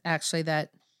 said this actually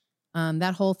that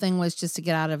that whole thing was just to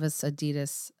get out of his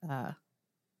Adidas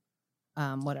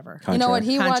whatever. Contract. You know what?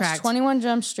 He watched Contract. 21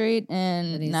 Jump Street,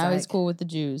 And and he's now he's like- cool with the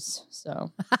Jews.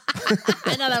 So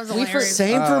I know that was We hilarious.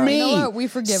 Same for me. you know what? We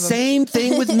forgive him. Same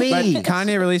thing with me. But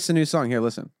Kanye released a new song. Here,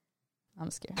 listen.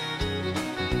 I'm scared.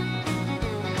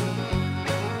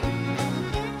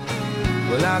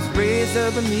 Well, I was raised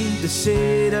up beneath the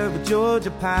shade of a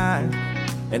Georgia pine,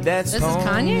 and that's This is home,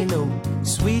 Kanye? you know,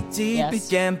 sweet tea, Yes.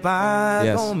 pecan pie,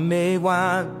 Yes. homemade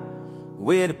wine,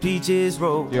 where the peaches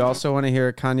roll. Do you also want to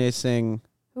hear Kanye sing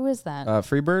Who is that?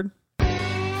 Freebird?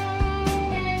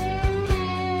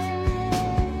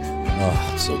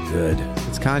 Oh, it's so good.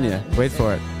 It's Kanye. Wait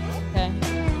for it. Okay.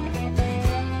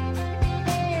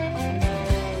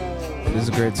 This is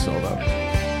a great solo.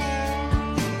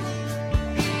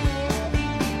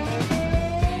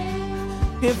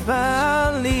 If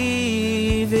I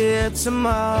leave here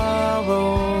tomorrow,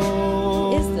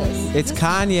 Who is this? It's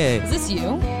Kanye. Is this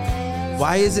you?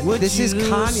 Why is it? Would This is you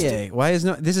Kanye. Why is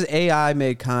no? This is AI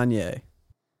made Kanye.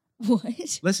 What?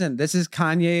 Listen, this is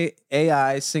Kanye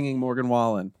AI singing Morgan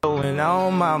Wallen. going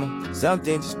on, mama,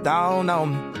 something just dawned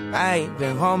on me. I ain't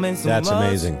been home so That's much.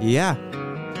 amazing. Yeah.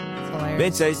 It's hilarious.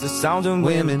 Been chasing songs and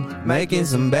women, making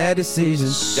some bad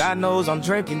decisions. God knows I'm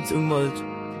drinking too much.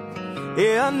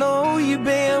 Yeah, I know you've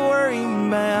been worrying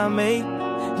about me.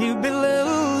 You've been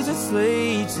losing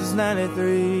sleep since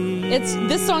 '93.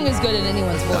 This song is good in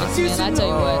anyone's voice, man. I tell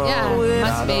you what. Yeah,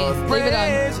 must be. Leave it on.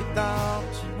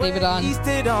 Leave it on.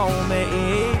 Wasted on me.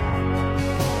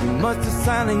 You must have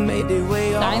silently made their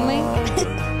way on. Finally?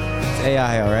 It's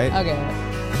AI, all right? Okay.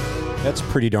 That's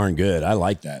pretty darn good. I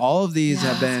like that. All of these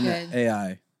have Yeah, been it's good.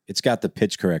 AI. It's got the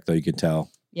pitch correct, though. You can tell.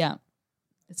 Yeah.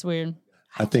 It's weird.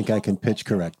 I think I can pitch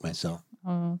correct myself.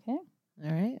 Okay. All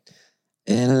right.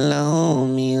 Hello,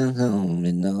 me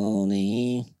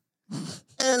lonely.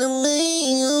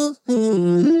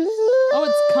 Oh,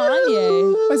 it's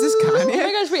Kanye. Is this Oh my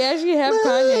Kanye? gosh, we actually have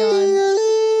Kanye on.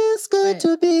 It's good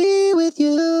to be with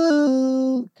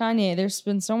you. Kanye, there's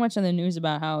been so much in the news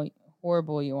about how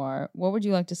horrible you are. What would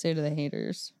you like to say to the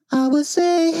haters? I would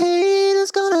say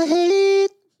haters gonna hate,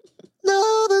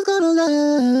 lovers gonna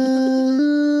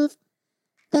love.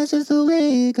 That's just the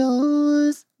way it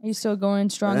goes. Are you still going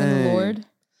strong in the Dang. Lord?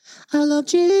 I love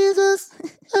Jesus.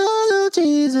 I love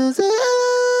Jesus.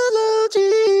 I love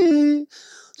Jesus.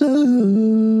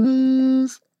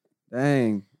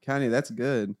 Dang. Kanye, that's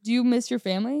good. Do you miss your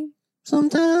family?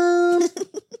 Sometimes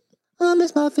I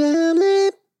miss my family,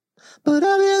 but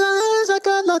I realize I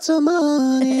got lots of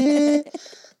money,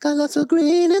 got lots of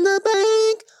green in the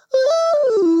bank.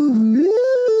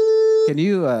 Ooh. Can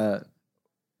you,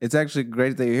 it's actually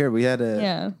great that you're here. We had a,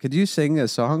 Yeah. could you sing a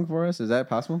song for us? Is that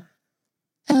possible?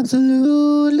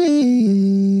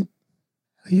 Absolutely.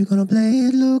 Are you gonna play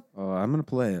it, Luke? Oh, I'm going to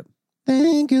play it.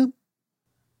 Thank you.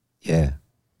 Yeah.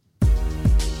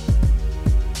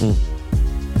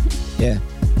 Yeah.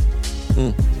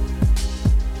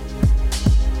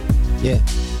 Yeah.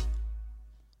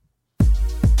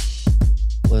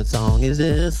 What song is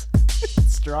this?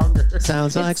 Stronger.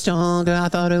 Sounds like Stronger. I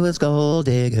thought it was Gold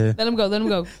Digger. Let him go. Let him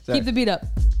go. Keep the beat up.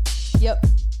 Yep.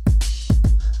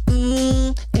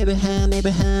 Abraham,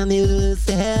 he was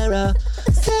Sarah.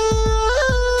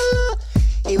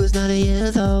 He was 9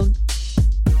 years old.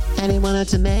 And he wanted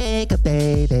to make a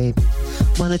baby.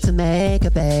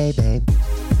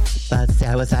 But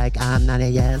Sarah was like, I'm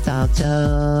 9 years old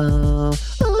too.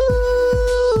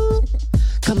 Ooh,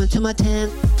 coming to my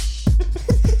tent.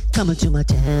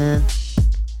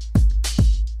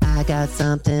 I got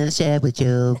something to share with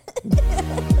you.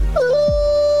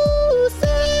 Ooh,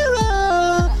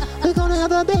 Sarah, we're gonna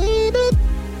have a baby.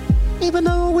 Even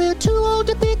though we're too old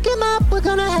to pick him up, we're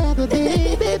gonna have a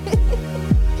baby.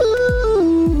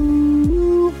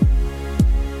 Ooh.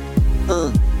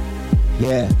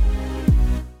 Yeah.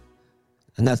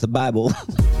 And that's the Bible.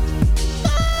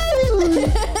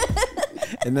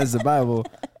 And that's the Bible.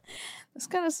 That's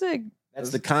kind of sick. That's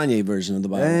the Kanye version of the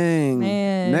Bible. Dang.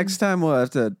 Man. Next time we'll have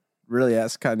to really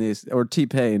ask Kanye or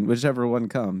T-Pain, whichever one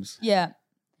comes. Yeah.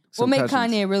 Some We'll make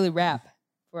questions. Kanye really rap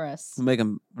for us. We'll make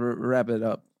him wrap it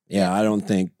up. Yeah, I don't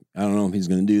know if he's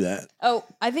going to do that. Oh,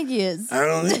 I think he is. I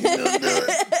don't think he's going to do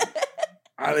it.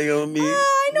 I think it'll be.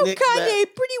 I know Nick Kanye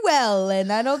pretty well,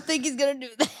 and I don't think he's gonna do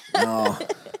that. No,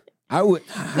 I would.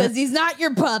 Because he's not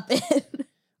your puppet.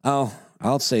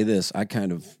 I'll say this. I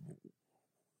kind of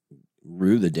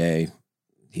rue the day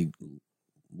he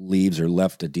leaves or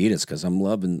left Adidas because I'm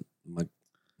loving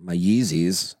my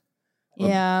Yeezys.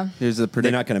 Yeah. Here's the They're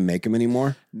prediction. not going to make them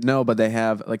anymore. No, but they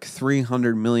have like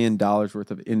 $300 million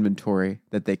worth of inventory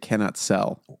that they cannot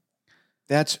sell.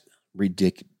 That's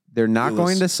ridiculous. They're not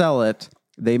going to sell it.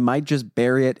 They might just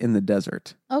bury it in the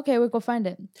desert. Okay, we'll go find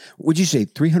it. Would you say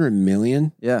 300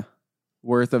 million? Yeah.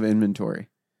 Worth of inventory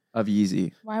of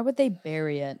Yeezy. Why would they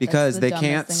bury it? Because That's the they dumbest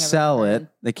can't thing I've sell ever it. heard.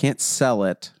 They can't sell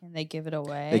it. Can they give it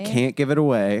away? They can't give it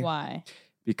away. Why?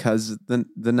 Because the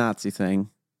Nazi thing.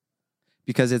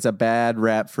 Because it's a bad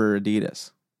rap for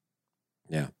Adidas.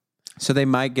 Yeah. So they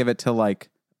might give it to like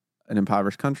an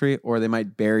impoverished country, or they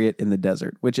might bury it in the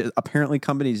desert, which is, apparently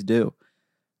companies do.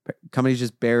 Companies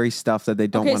just bury stuff that they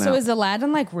don't Okay, want so out. is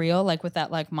Aladdin like real? Like with that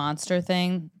like monster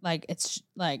thing? Like it's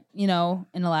like, you know,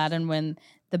 in Aladdin when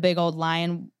the big old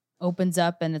lion opens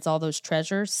up and it's all those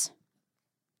treasures?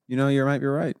 You know, you might be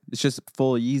right. It's just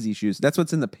full of Yeezy shoes. That's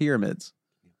what's in the pyramids.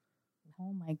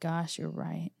 Oh my gosh, you're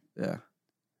right. Yeah.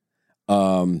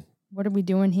 What are we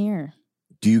doing here?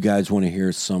 Do you guys want to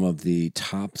hear some of the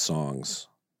top songs,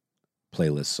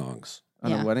 playlist songs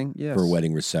On Yeah. a wedding? Yes. for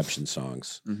wedding reception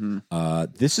songs? Mm-hmm.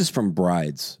 This is from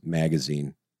Brides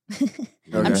magazine.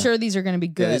 I'm sure these are going to be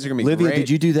good. Yeah, these are going to be Olivia, great. did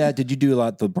you do that? Did you do a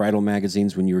lot of the bridal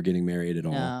magazines when you were getting married at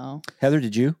all? No. Heather,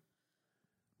 did you?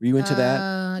 Were you into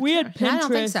that? We had I don't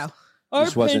think Pinterest. so. Our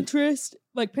This wasn't- Pinterest,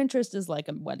 like Pinterest is like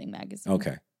a wedding magazine.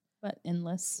 Okay, But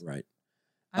endless. right.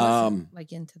 I wasn't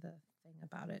like into the thing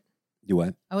about it. You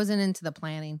what? I wasn't into the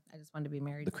planning. I just wanted to be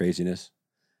married. The craziness.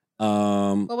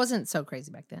 Well, it wasn't so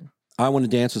crazy back then. I want to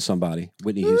dance with somebody.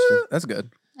 Whitney Houston. That's good.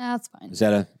 That's fine. Is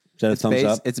that a thumbs base-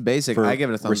 up? It's basic. for I give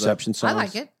it a thumbs reception songs? I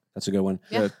like it. That's a good one.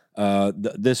 Yeah.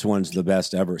 Good. This one's the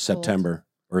best ever. September.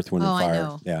 Earth, Wind, Oh, and I Fire.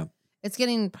 know. Yeah. It's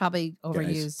getting probably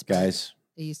overused. but Guys.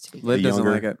 It used to be. Liv The doesn't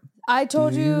younger- like it. I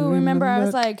told Do you, you remember, I was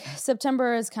remember? like,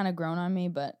 September has kind of grown on me,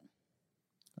 but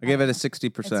I gave it a it's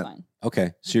 60%. fine.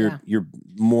 Okay. So Yeah. you're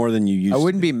more than you used I to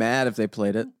wouldn't be mad if they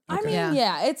played it. I Okay. mean, Yeah.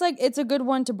 yeah, it's like, it's a good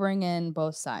one to bring in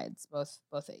both sides, both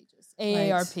ages,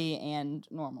 AARP and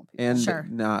normal people. And Sure.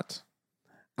 not.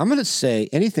 I'm going to say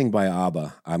anything by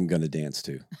ABBA, I'm going to dance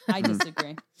to. I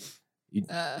disagree.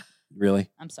 Really?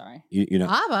 I'm sorry. You know?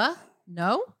 ABBA?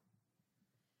 No.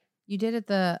 You did at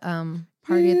the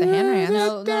party at the hand ranch.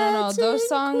 No. Those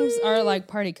songs are like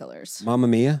party killers. Mamma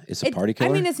Mia is a It- party I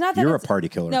killer? mean, it's not that You're a it's- party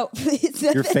killer. No, it's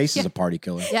not Your that- face is a party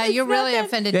killer. Yeah, you're not really that-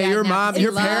 offended. Yeah, Dad your now mom, 'cause he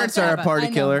your loves parents are a ABBA. party I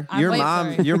know. killer. I'm Your way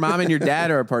mom, sorry. your mom and your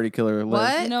dad are a party killer. Liv.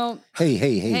 What? No, Hey.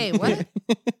 Hey, what?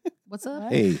 What's up?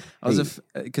 What? Hey. I was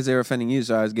because they were offending you,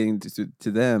 so I was getting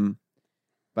to them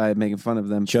by making fun of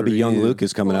them. Chubby through young you. Luke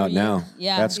is coming Well, out yeah. now.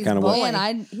 Yeah, That's he's kind of what. bully.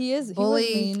 man, he is Bully.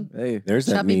 He was mean. Hey, There's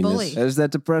that Chubby meanness. bully. there's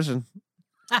that depression.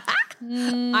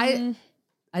 Mm,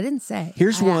 I didn't say.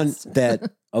 Here's I one asked.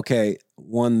 that, okay,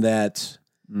 one that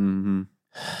Mm-hmm.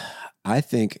 I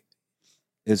think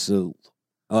is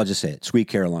I'll just say it, Sweet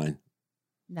Caroline.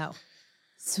 No.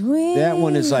 Sweet That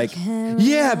one is like,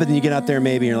 yeah, but then you get out there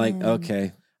maybe and you're like, Caroline.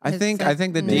 okay. I It's think like-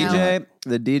 the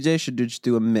no. DJ should just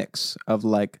do a mix of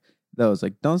like those.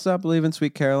 Like, Don't Stop Believing,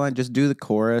 Sweet Caroline. Just do the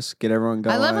chorus, get everyone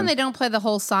going. I love when they don't play the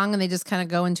whole song and they just kind of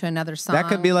go into another song. That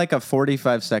could be like a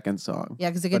 45-second song. Yeah,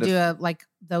 because they could But do like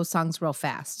those songs real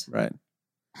fast, Right.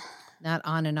 not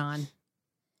on and on.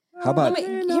 How about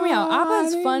Hear me out.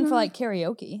 ABBA's fun for like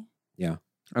karaoke.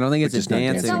 I don't think it's But a just not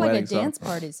dancing It's not like a wedding song. dance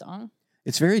party song.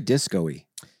 it's very disco-y.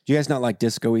 Do you guys not like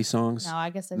disco-y songs? No, I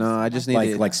guess I No, I just need like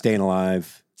to, like Staying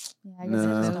Alive. Yeah, I guess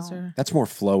No. I Those just don't. are. That's more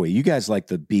flowy. You guys like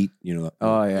the beat, you know.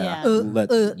 Oh yeah. Yeah.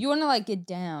 Let- You want to like get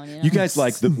down. You know? you guys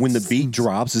like when the beat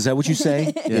drops. Is that what you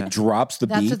say? Yeah. It drops the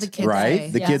That's beat, what the kids right? say.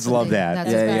 The Yeah, kids that's what love they- that.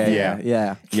 that's Yeah, what yeah, they-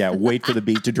 yeah, yeah. Yeah, wait for the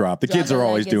beat to drop. The Drop kids it are like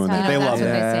always it's doing that. hot. They That's love what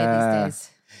that. they say Yeah. these days.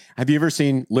 Have you ever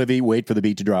seen Livy wait for the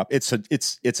beat to drop? It's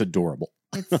adorable.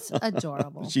 It's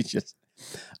adorable. She's just.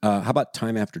 How about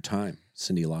Time After Time,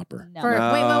 Cyndi Lauper? No. For,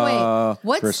 wait. No.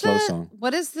 What's For a slow the, song.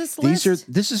 What is this These list?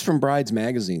 are. This is from Brides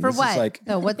Magazine. for this what? Is like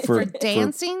no, what for- for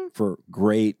dancing? for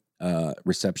great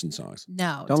reception songs.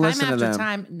 No. Don't time listen to after them.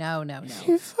 time. No.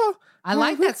 I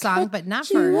like that song, but not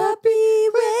for.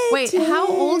 Wait, Wait, how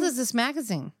old is this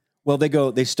magazine? Well,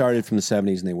 they started from the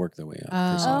 70s and they worked their way up.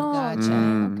 Oh. for songs. Oh, Gotcha.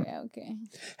 Mm. okay.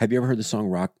 Have you ever heard the song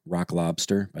Rock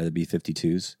Lobster by the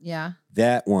B-52s? Yeah.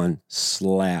 That one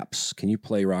slaps. Can you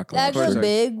play Rock Like Lobster? a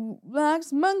big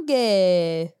wax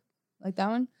monkey. Like that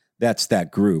one? That's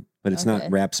that group, but it's Okay.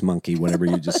 not Raps Monkey, whatever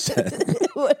you just said.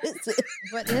 What is it?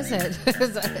 What is it?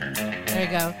 There you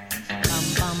go.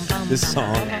 This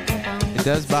song. It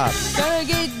does bop. Gotta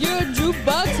get your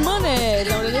jukebox money. Is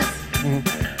that what it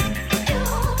is?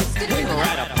 We were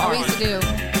at a We party. used to do.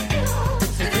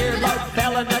 Severe love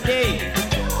fell in the day.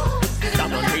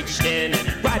 Someone reached in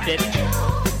and grabbed it.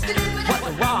 What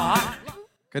the rock?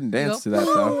 Couldn't dance to that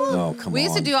though. No, come We on.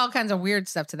 used to do all kinds of weird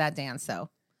stuff to that dance, though.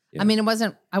 Yeah. I mean, it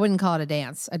wasn't. I wouldn't call it a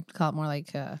dance. I'd call it more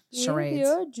like charades.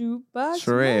 Your jukebox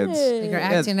Charades. money. Like you're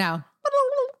acting now.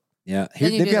 Yeah, here,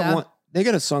 Then you they've do got that. one. They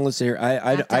got a song list here. I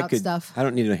Act out could. stuff. I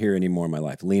don't need to hear any more in my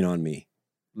life. Lean on me.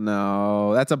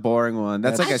 No, that's a boring one.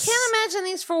 That's I like I a. can't imagine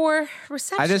these for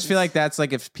receptions. I just feel like that's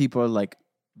like if people are like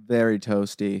very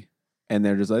toasty and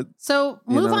they're just like, So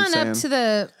You know move what on I'm up saying? to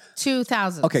the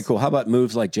 2000s. Okay, cool. How about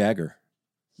moves like Jagger?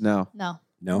 no. No.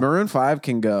 No. Maroon 5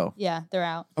 can go. Yeah, they're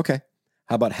out. Okay.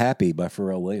 How about Happy by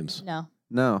Pharrell Williams? No.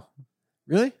 No.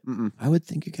 Really? Mm-mm. I would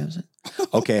think you guys.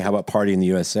 Okay. How about Party in the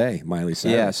USA? Miley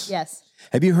Cyrus. Yes. Yes.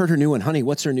 Have you heard her new one, Honey?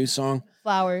 What's her new song?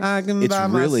 Flowers. I can It's buy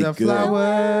really myself good.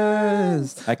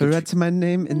 flowers. I could- Write my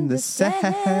name in the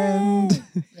sand.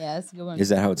 Yeah, that's a good one. Is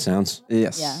that how it sounds?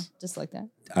 Yes. Yeah, just like that.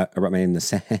 I wrote my name in the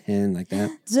sand like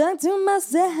that. Talk to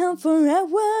myself for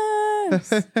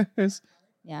hours.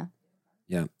 Yeah.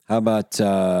 Yeah. How about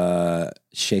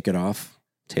Shake It Off?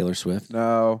 Taylor Swift?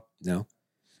 No. No.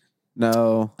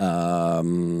 No.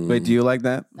 Wait, do you like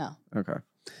that? No. Okay.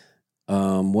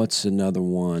 What's another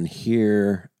one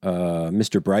here?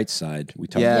 Mr. Brightside. We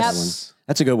talked about that one. Yes.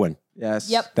 That's a good one. Yes.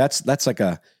 Yep. That's like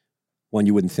a one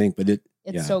you wouldn't think, but It's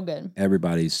Yeah. so good.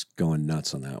 everybody's going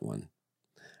nuts on that one.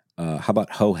 How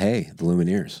about Ho Hey, the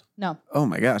Lumineers? No. Oh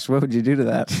my gosh, what would you do to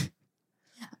that?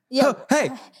 Yeah. Oh, hey.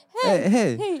 Hey,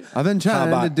 Hey. I've been trying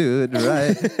to about- do it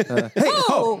right. Hey,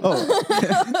 Oh.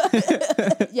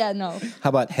 Yeah, no. How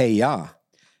about Hey Ya?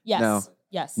 Yes. No.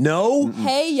 Yes. No,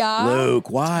 Hey, y'all. Luke.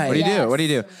 Why? What do you do? Yes. What do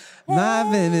you do? My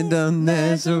baby done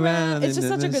dance around. It's just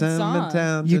in such a the good song.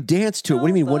 summertime. You dance to it. What do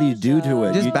you mean? What do you do to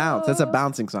it? Just You- bounce. That's a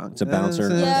bouncing song. It's a bouncer.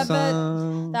 Yeah, but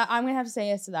Song. that I'm gonna have to say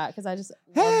yes to that because I just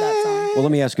love that song. well,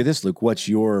 let me ask you this, Luke. What's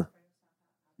your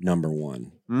number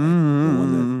one?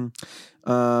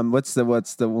 What's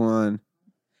the one?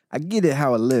 I get it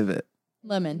how I live it.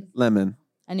 Lemon. Lemon.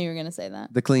 I knew you were gonna say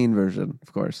that. The clean version,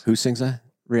 of course. Who sings that?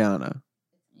 Rihanna.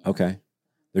 Okay.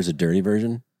 There's a dirty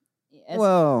version. Yes.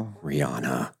 Well,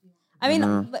 Rihanna. I mean,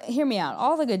 no. but hear me out.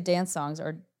 All the good dance songs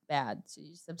are bad, so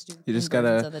you just have to do. you just clean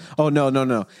versions gotta. of the- Oh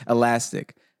no.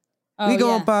 Elastic. Oh, we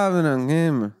gon' yeah. pop it on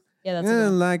him. Yeah, that's a Yeah, good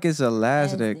one. like it's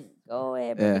elastic. Go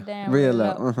ahead, break Yeah, it down. real low.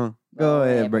 low. Uh-huh. Go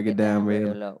ahead, break it down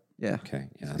real. low. Yeah. Okay.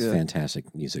 Yeah, that's good.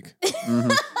 fantastic music.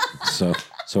 Mhm.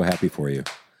 So happy for you.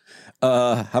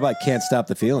 How about Can't Stop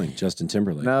the Feeling? Justin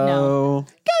Timberlake. No.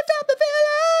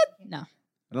 No,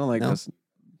 I don't like No? Justin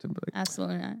Timberlake.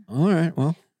 absolutely not. All right.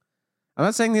 Well, I'm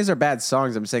not saying these are bad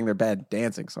songs. I'm saying they're bad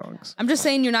dancing songs. I'm just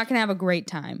saying you're not gonna have a great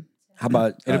time. how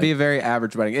about It'll be a very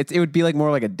average wedding. It would be like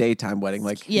more like a daytime wedding.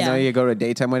 Like, you Yeah. know, you go to a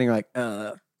daytime wedding, you're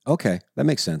like, okay? That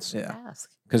makes sense yeah. Ask.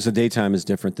 because the daytime is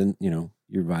different than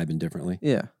you're vibing differently.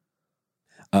 Yeah.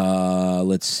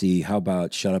 Let's see. How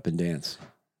about Shut Up and Dance?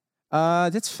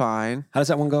 That's fine. How does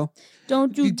that one go?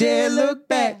 Don't you, dare look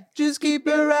back. Just keep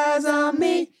your eyes on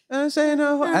me. That's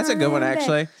a good one,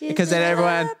 actually. Because then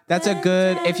everyone, that's a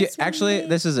good, if you, actually,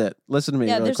 this is it. Listen to me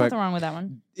Yeah, really there's quick. nothing wrong with that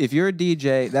one. If you're a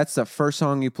DJ, that's the first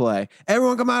song you play.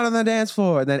 Everyone come out on the dance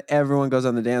floor. And then everyone goes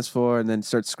on the dance floor and then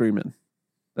starts screaming.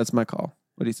 That's my call.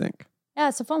 What do you think? Yeah,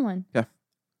 it's a fun one.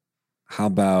 How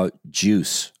about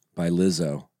Juice by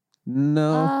Lizzo?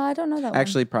 No. I don't know that one.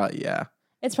 Actually, probably, yeah.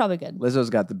 It's probably good. Lizzo's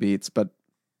got the beats, but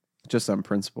just on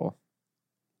principle.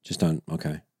 Just on,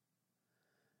 okay.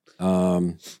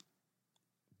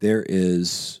 There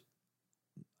is,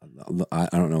 I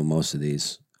don't know most of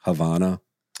these. Havana,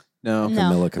 No. No.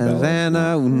 Camila Cabello.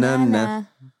 Havana, ooh, na, na.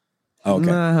 Oh, okay.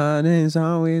 My heart is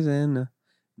always in the...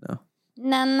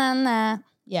 Na na na.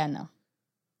 Yeah, no.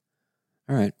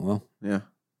 All right. Well, Yeah.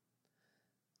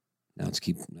 now let's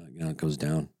keep, now it goes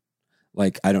down.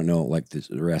 Like, I don't know, like this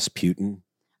Rasputin.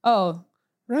 Oh,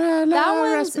 that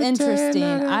one's interesting.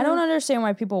 I don't understand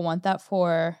why people want that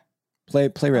for Play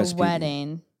a Rasputin.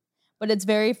 wedding, but it's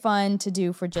very fun to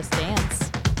do for just dance.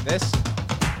 This?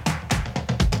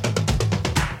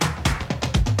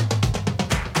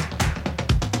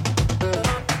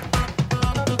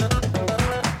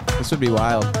 This would be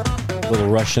wild. Little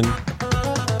Russian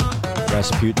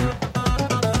Rasputin.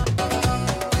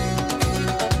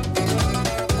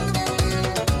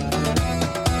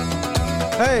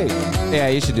 Hey! Yeah,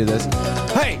 you should do this.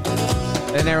 Hey!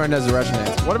 And everyone does the Russian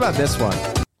dance. What about this one?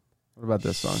 What about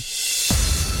this song?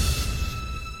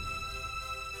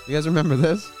 You guys remember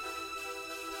this?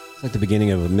 It's like the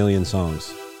beginning of a million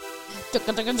songs.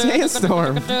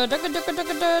 Sandstorm.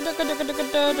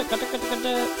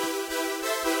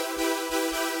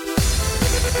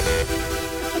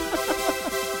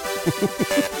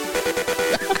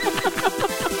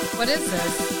 What is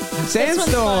this?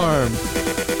 Sandstorm.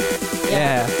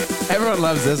 Yeah. Everyone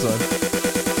loves this one.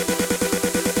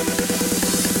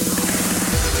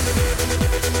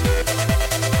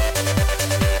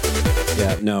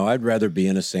 Yeah, no, I'd rather be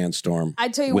in a sandstorm I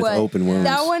tell you with what, open wounds.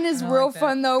 that one is I real like that.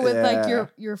 fun though with like Yeah.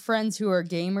 your friends who are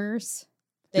gamers.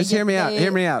 Just hear me out.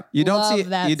 Hear me out. You don't see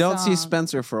love you that don't see song.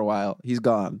 Spencer for a while. He's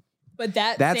gone. But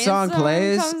that Song Sandstorm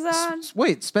plays. comes on.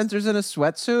 Wait, Spencer's in a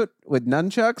sweatsuit with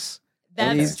nunchucks?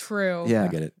 That's he's- true. Yeah. I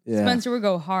get it. Yeah. Spencer would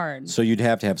go hard. So you'd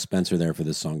have to have Spencer there for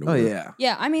this song to Oh work. yeah.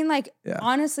 Yeah, I mean, like Yeah.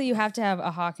 honestly, you have to have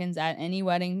a Hawkins at any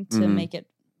wedding to Mhm. make it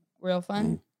real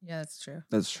fun. Yeah, that's true.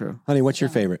 That's true. Honey, what's your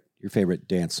Yeah. favorite? Your favorite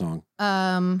dance song?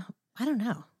 I don't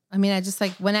know. I mean, I just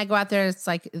like when I go out there, it's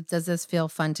like, does this feel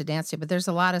fun to dance to? But there's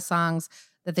a lot of songs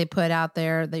that they put out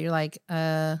there that you're like,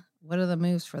 what are the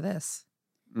moves for this?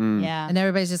 Mm. Yeah, And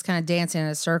everybody's just kind of dancing in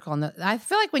a circle. And I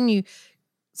feel like when you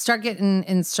start getting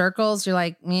in circles, you're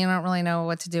like, I don't really know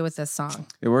what to do with this song.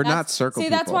 Yeah, we're not That's- circle See,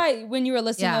 people. that's why when you were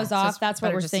listing Yeah, those so off, it's that's what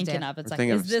better we're just to thinking dance. of. It's We're like,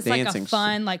 thinking is of this like a dancing.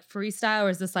 fun like freestyle, or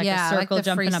is this like yeah, a circle the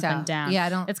jumping up freestyle. and down? Yeah, I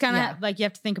don't. It's kind of yeah. like you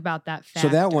have to think about that. So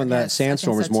that one, factor. that Yes, I think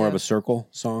sandstorm so is more of too. a circle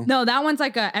song? No, that one's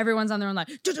like everyone's on their own like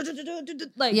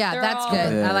like Yeah, they're that's all-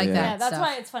 good. Yeah, I like yeah. that. Yeah, that's stuff.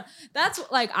 why it's fun. That's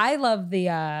like I love the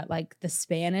like the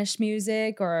Spanish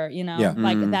music or Yeah.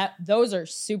 like Mm. that. Those are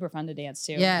super fun to dance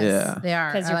to. Yes, Yeah. they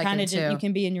are. because I you're like kind it of too. you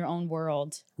can be in your own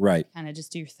world, Right. kind of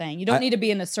just do your thing. You don't need to be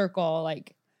in a circle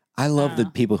like I love the Uh.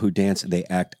 people who dance, they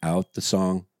act out the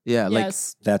song. Yeah, like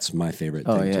yes, That's my favorite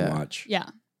Oh, thing yeah. to watch. yeah.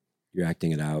 You're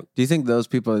acting it out. do you think those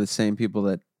people are the same people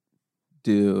that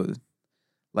do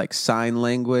like sign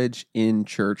language in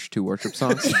church to worship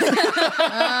songs?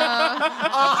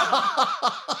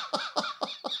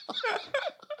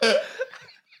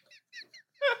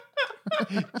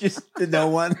 Just to no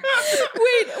one.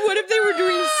 Wait, what if they were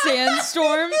doing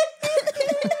Sandstorm?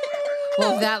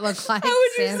 What would that look like? How would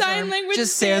you Sandstorm? sign language?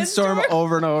 Just sandstorm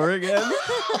over and over again.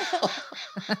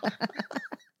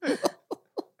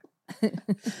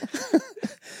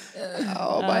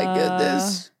 Oh my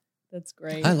goodness. That's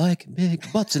great. I like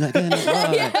big butts and I cannot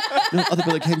lie. No other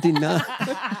brother can deny.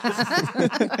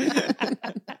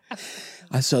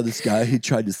 I saw this guy, he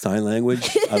tried to sign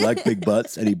language. I like big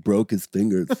butts and he broke his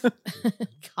fingers.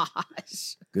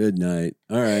 Gosh. Good night.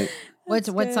 All right. What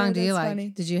good, song do you that's like? funny.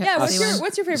 Did you Yeah, have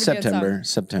what's your favorite dance song?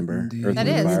 September. That Earth, Wind,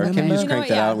 is, and Fire. okay. Can you just You know crank what,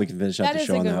 that yeah. out and we can finish out That the is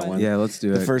show a on good that one. one? Yeah, let's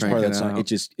do it. The first part Crank of that it song, out.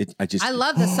 I just I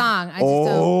love the song. I just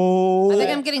don't. I think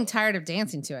I'm getting tired of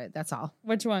dancing to it. That's all.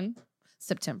 Which one?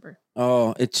 September.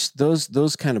 Oh, it's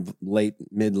those kind of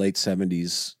mid late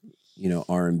 70s,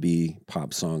 R&B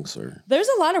pop songs are, There's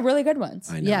a lot of really good ones.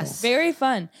 I know. Yes. Very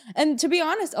fun. And to be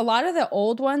honest, a lot of the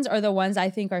old ones are the ones I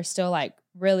think are still like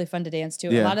really fun to dance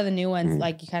to. Yeah. A lot of the new ones, Mhm.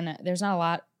 like you there's not a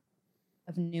lot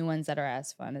of new ones that are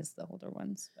as fun as the older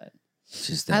ones. But It's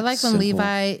just I that like when simple.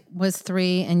 Levi was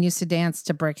 3 and used to dance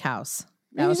to Brick House.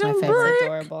 That was my He's a favorite. It's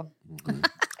adorable. Mhm.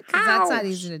 'Cause that's not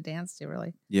easy to dance to,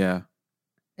 really. Yeah.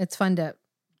 It's fun to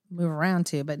move around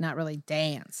to, but not really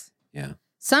dance. Yeah.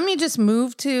 Some you just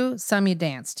move to, some you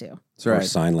dance to. That's Or right.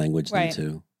 sign language then Right.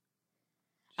 too.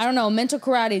 I don't know. Mental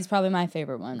karate is probably my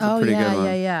favorite one. Oh, pretty good yeah, one.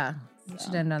 yeah. You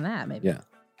should have done that, maybe. Yeah.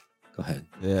 Go ahead.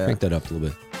 Yeah. Crank that up a little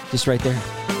bit. Just right there.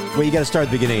 Well, you got to start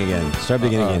at the beginning again. Start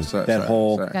beginning again. That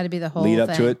whole Got to be the whole lead up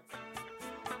thing. to it.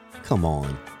 Come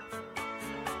on.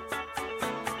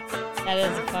 That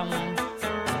is a fun one.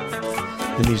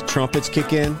 And these trumpets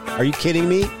kick in. Are you kidding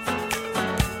me?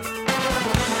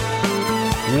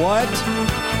 What?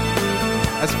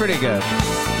 That's pretty good.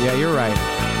 Yeah, you're right.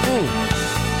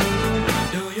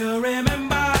 Do you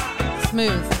remember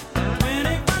Smooth. when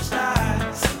it first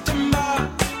started? September.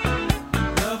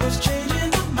 Love was changing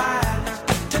the minds.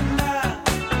 Tender.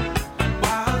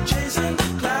 While chasing the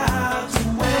clouds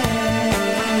away.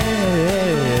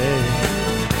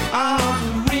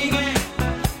 I'm ringing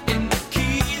in the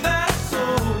key that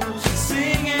souls are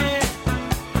singing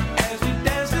as we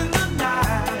dance in the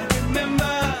night.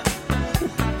 Remember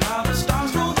how the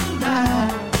stars rule the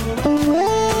night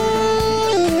away.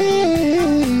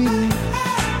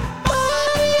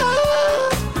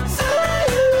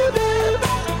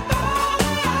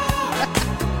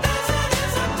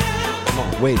 Come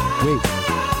on. Wait.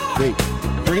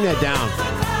 Bring that down.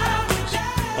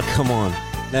 Come on.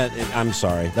 I'm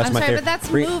sorry. That's I'm my sorry, favorite. but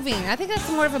that's moving. I think that's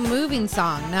more of a moving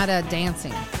song, not a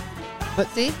dancing. But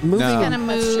See? moving. No. Kind of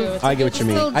That's move. true. It's I get what you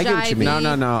mean. little I get what you mean.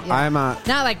 jivey. No. Yeah. I'm Not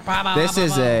like blah, blah, this blah,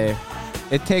 is blah.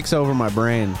 it takes over my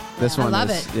brain. This I one love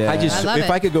is, it. Yeah. I just, love if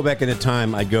it. I could go back into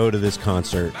time, I'd go to this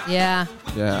concert. Yeah,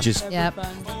 yeah. Just yep,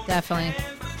 definitely.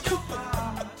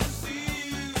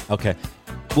 okay.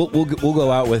 We'll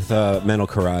go out with Mental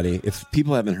Karate. If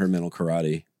people haven't heard Mental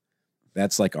Karate,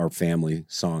 that's like our family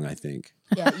song. I think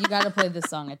Yeah, you got to play this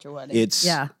song at your wedding. it's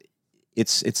Yeah.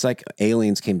 It's like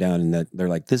aliens came down and that they're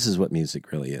like, this is what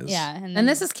music really is. Yeah, And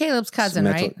this is Caleb's cousin,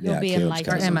 Mental- right? He'll be in Caleb's like-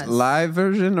 Or cousin. Emma's. Live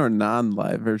version or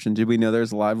non-live version? Did we know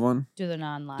there's a live one? do the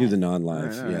non-live. Do the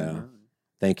non-live. All right. Yeah.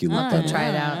 Thank you. All Look right, that try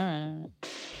up. it out. all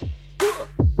right.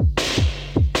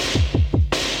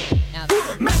 Now,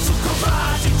 Mental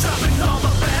karate, chopping all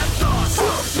the bad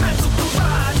thoughts. Mental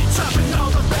karate, chopping all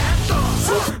the bad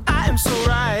thoughts. I am so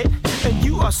right, and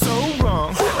you are so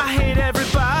wrong. I hate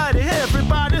everybody,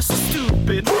 everybody's so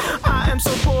stupid. I am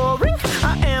so boring,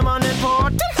 I am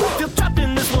unimportant. Feel trapped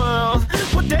in this world.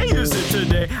 What day is it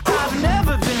today? I've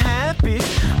never been happy.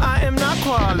 I am not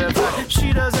qualified.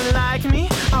 She doesn't like me.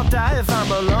 I'll die if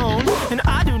I'm alone. And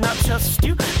I do not trust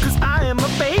you, cause I am a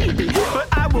baby.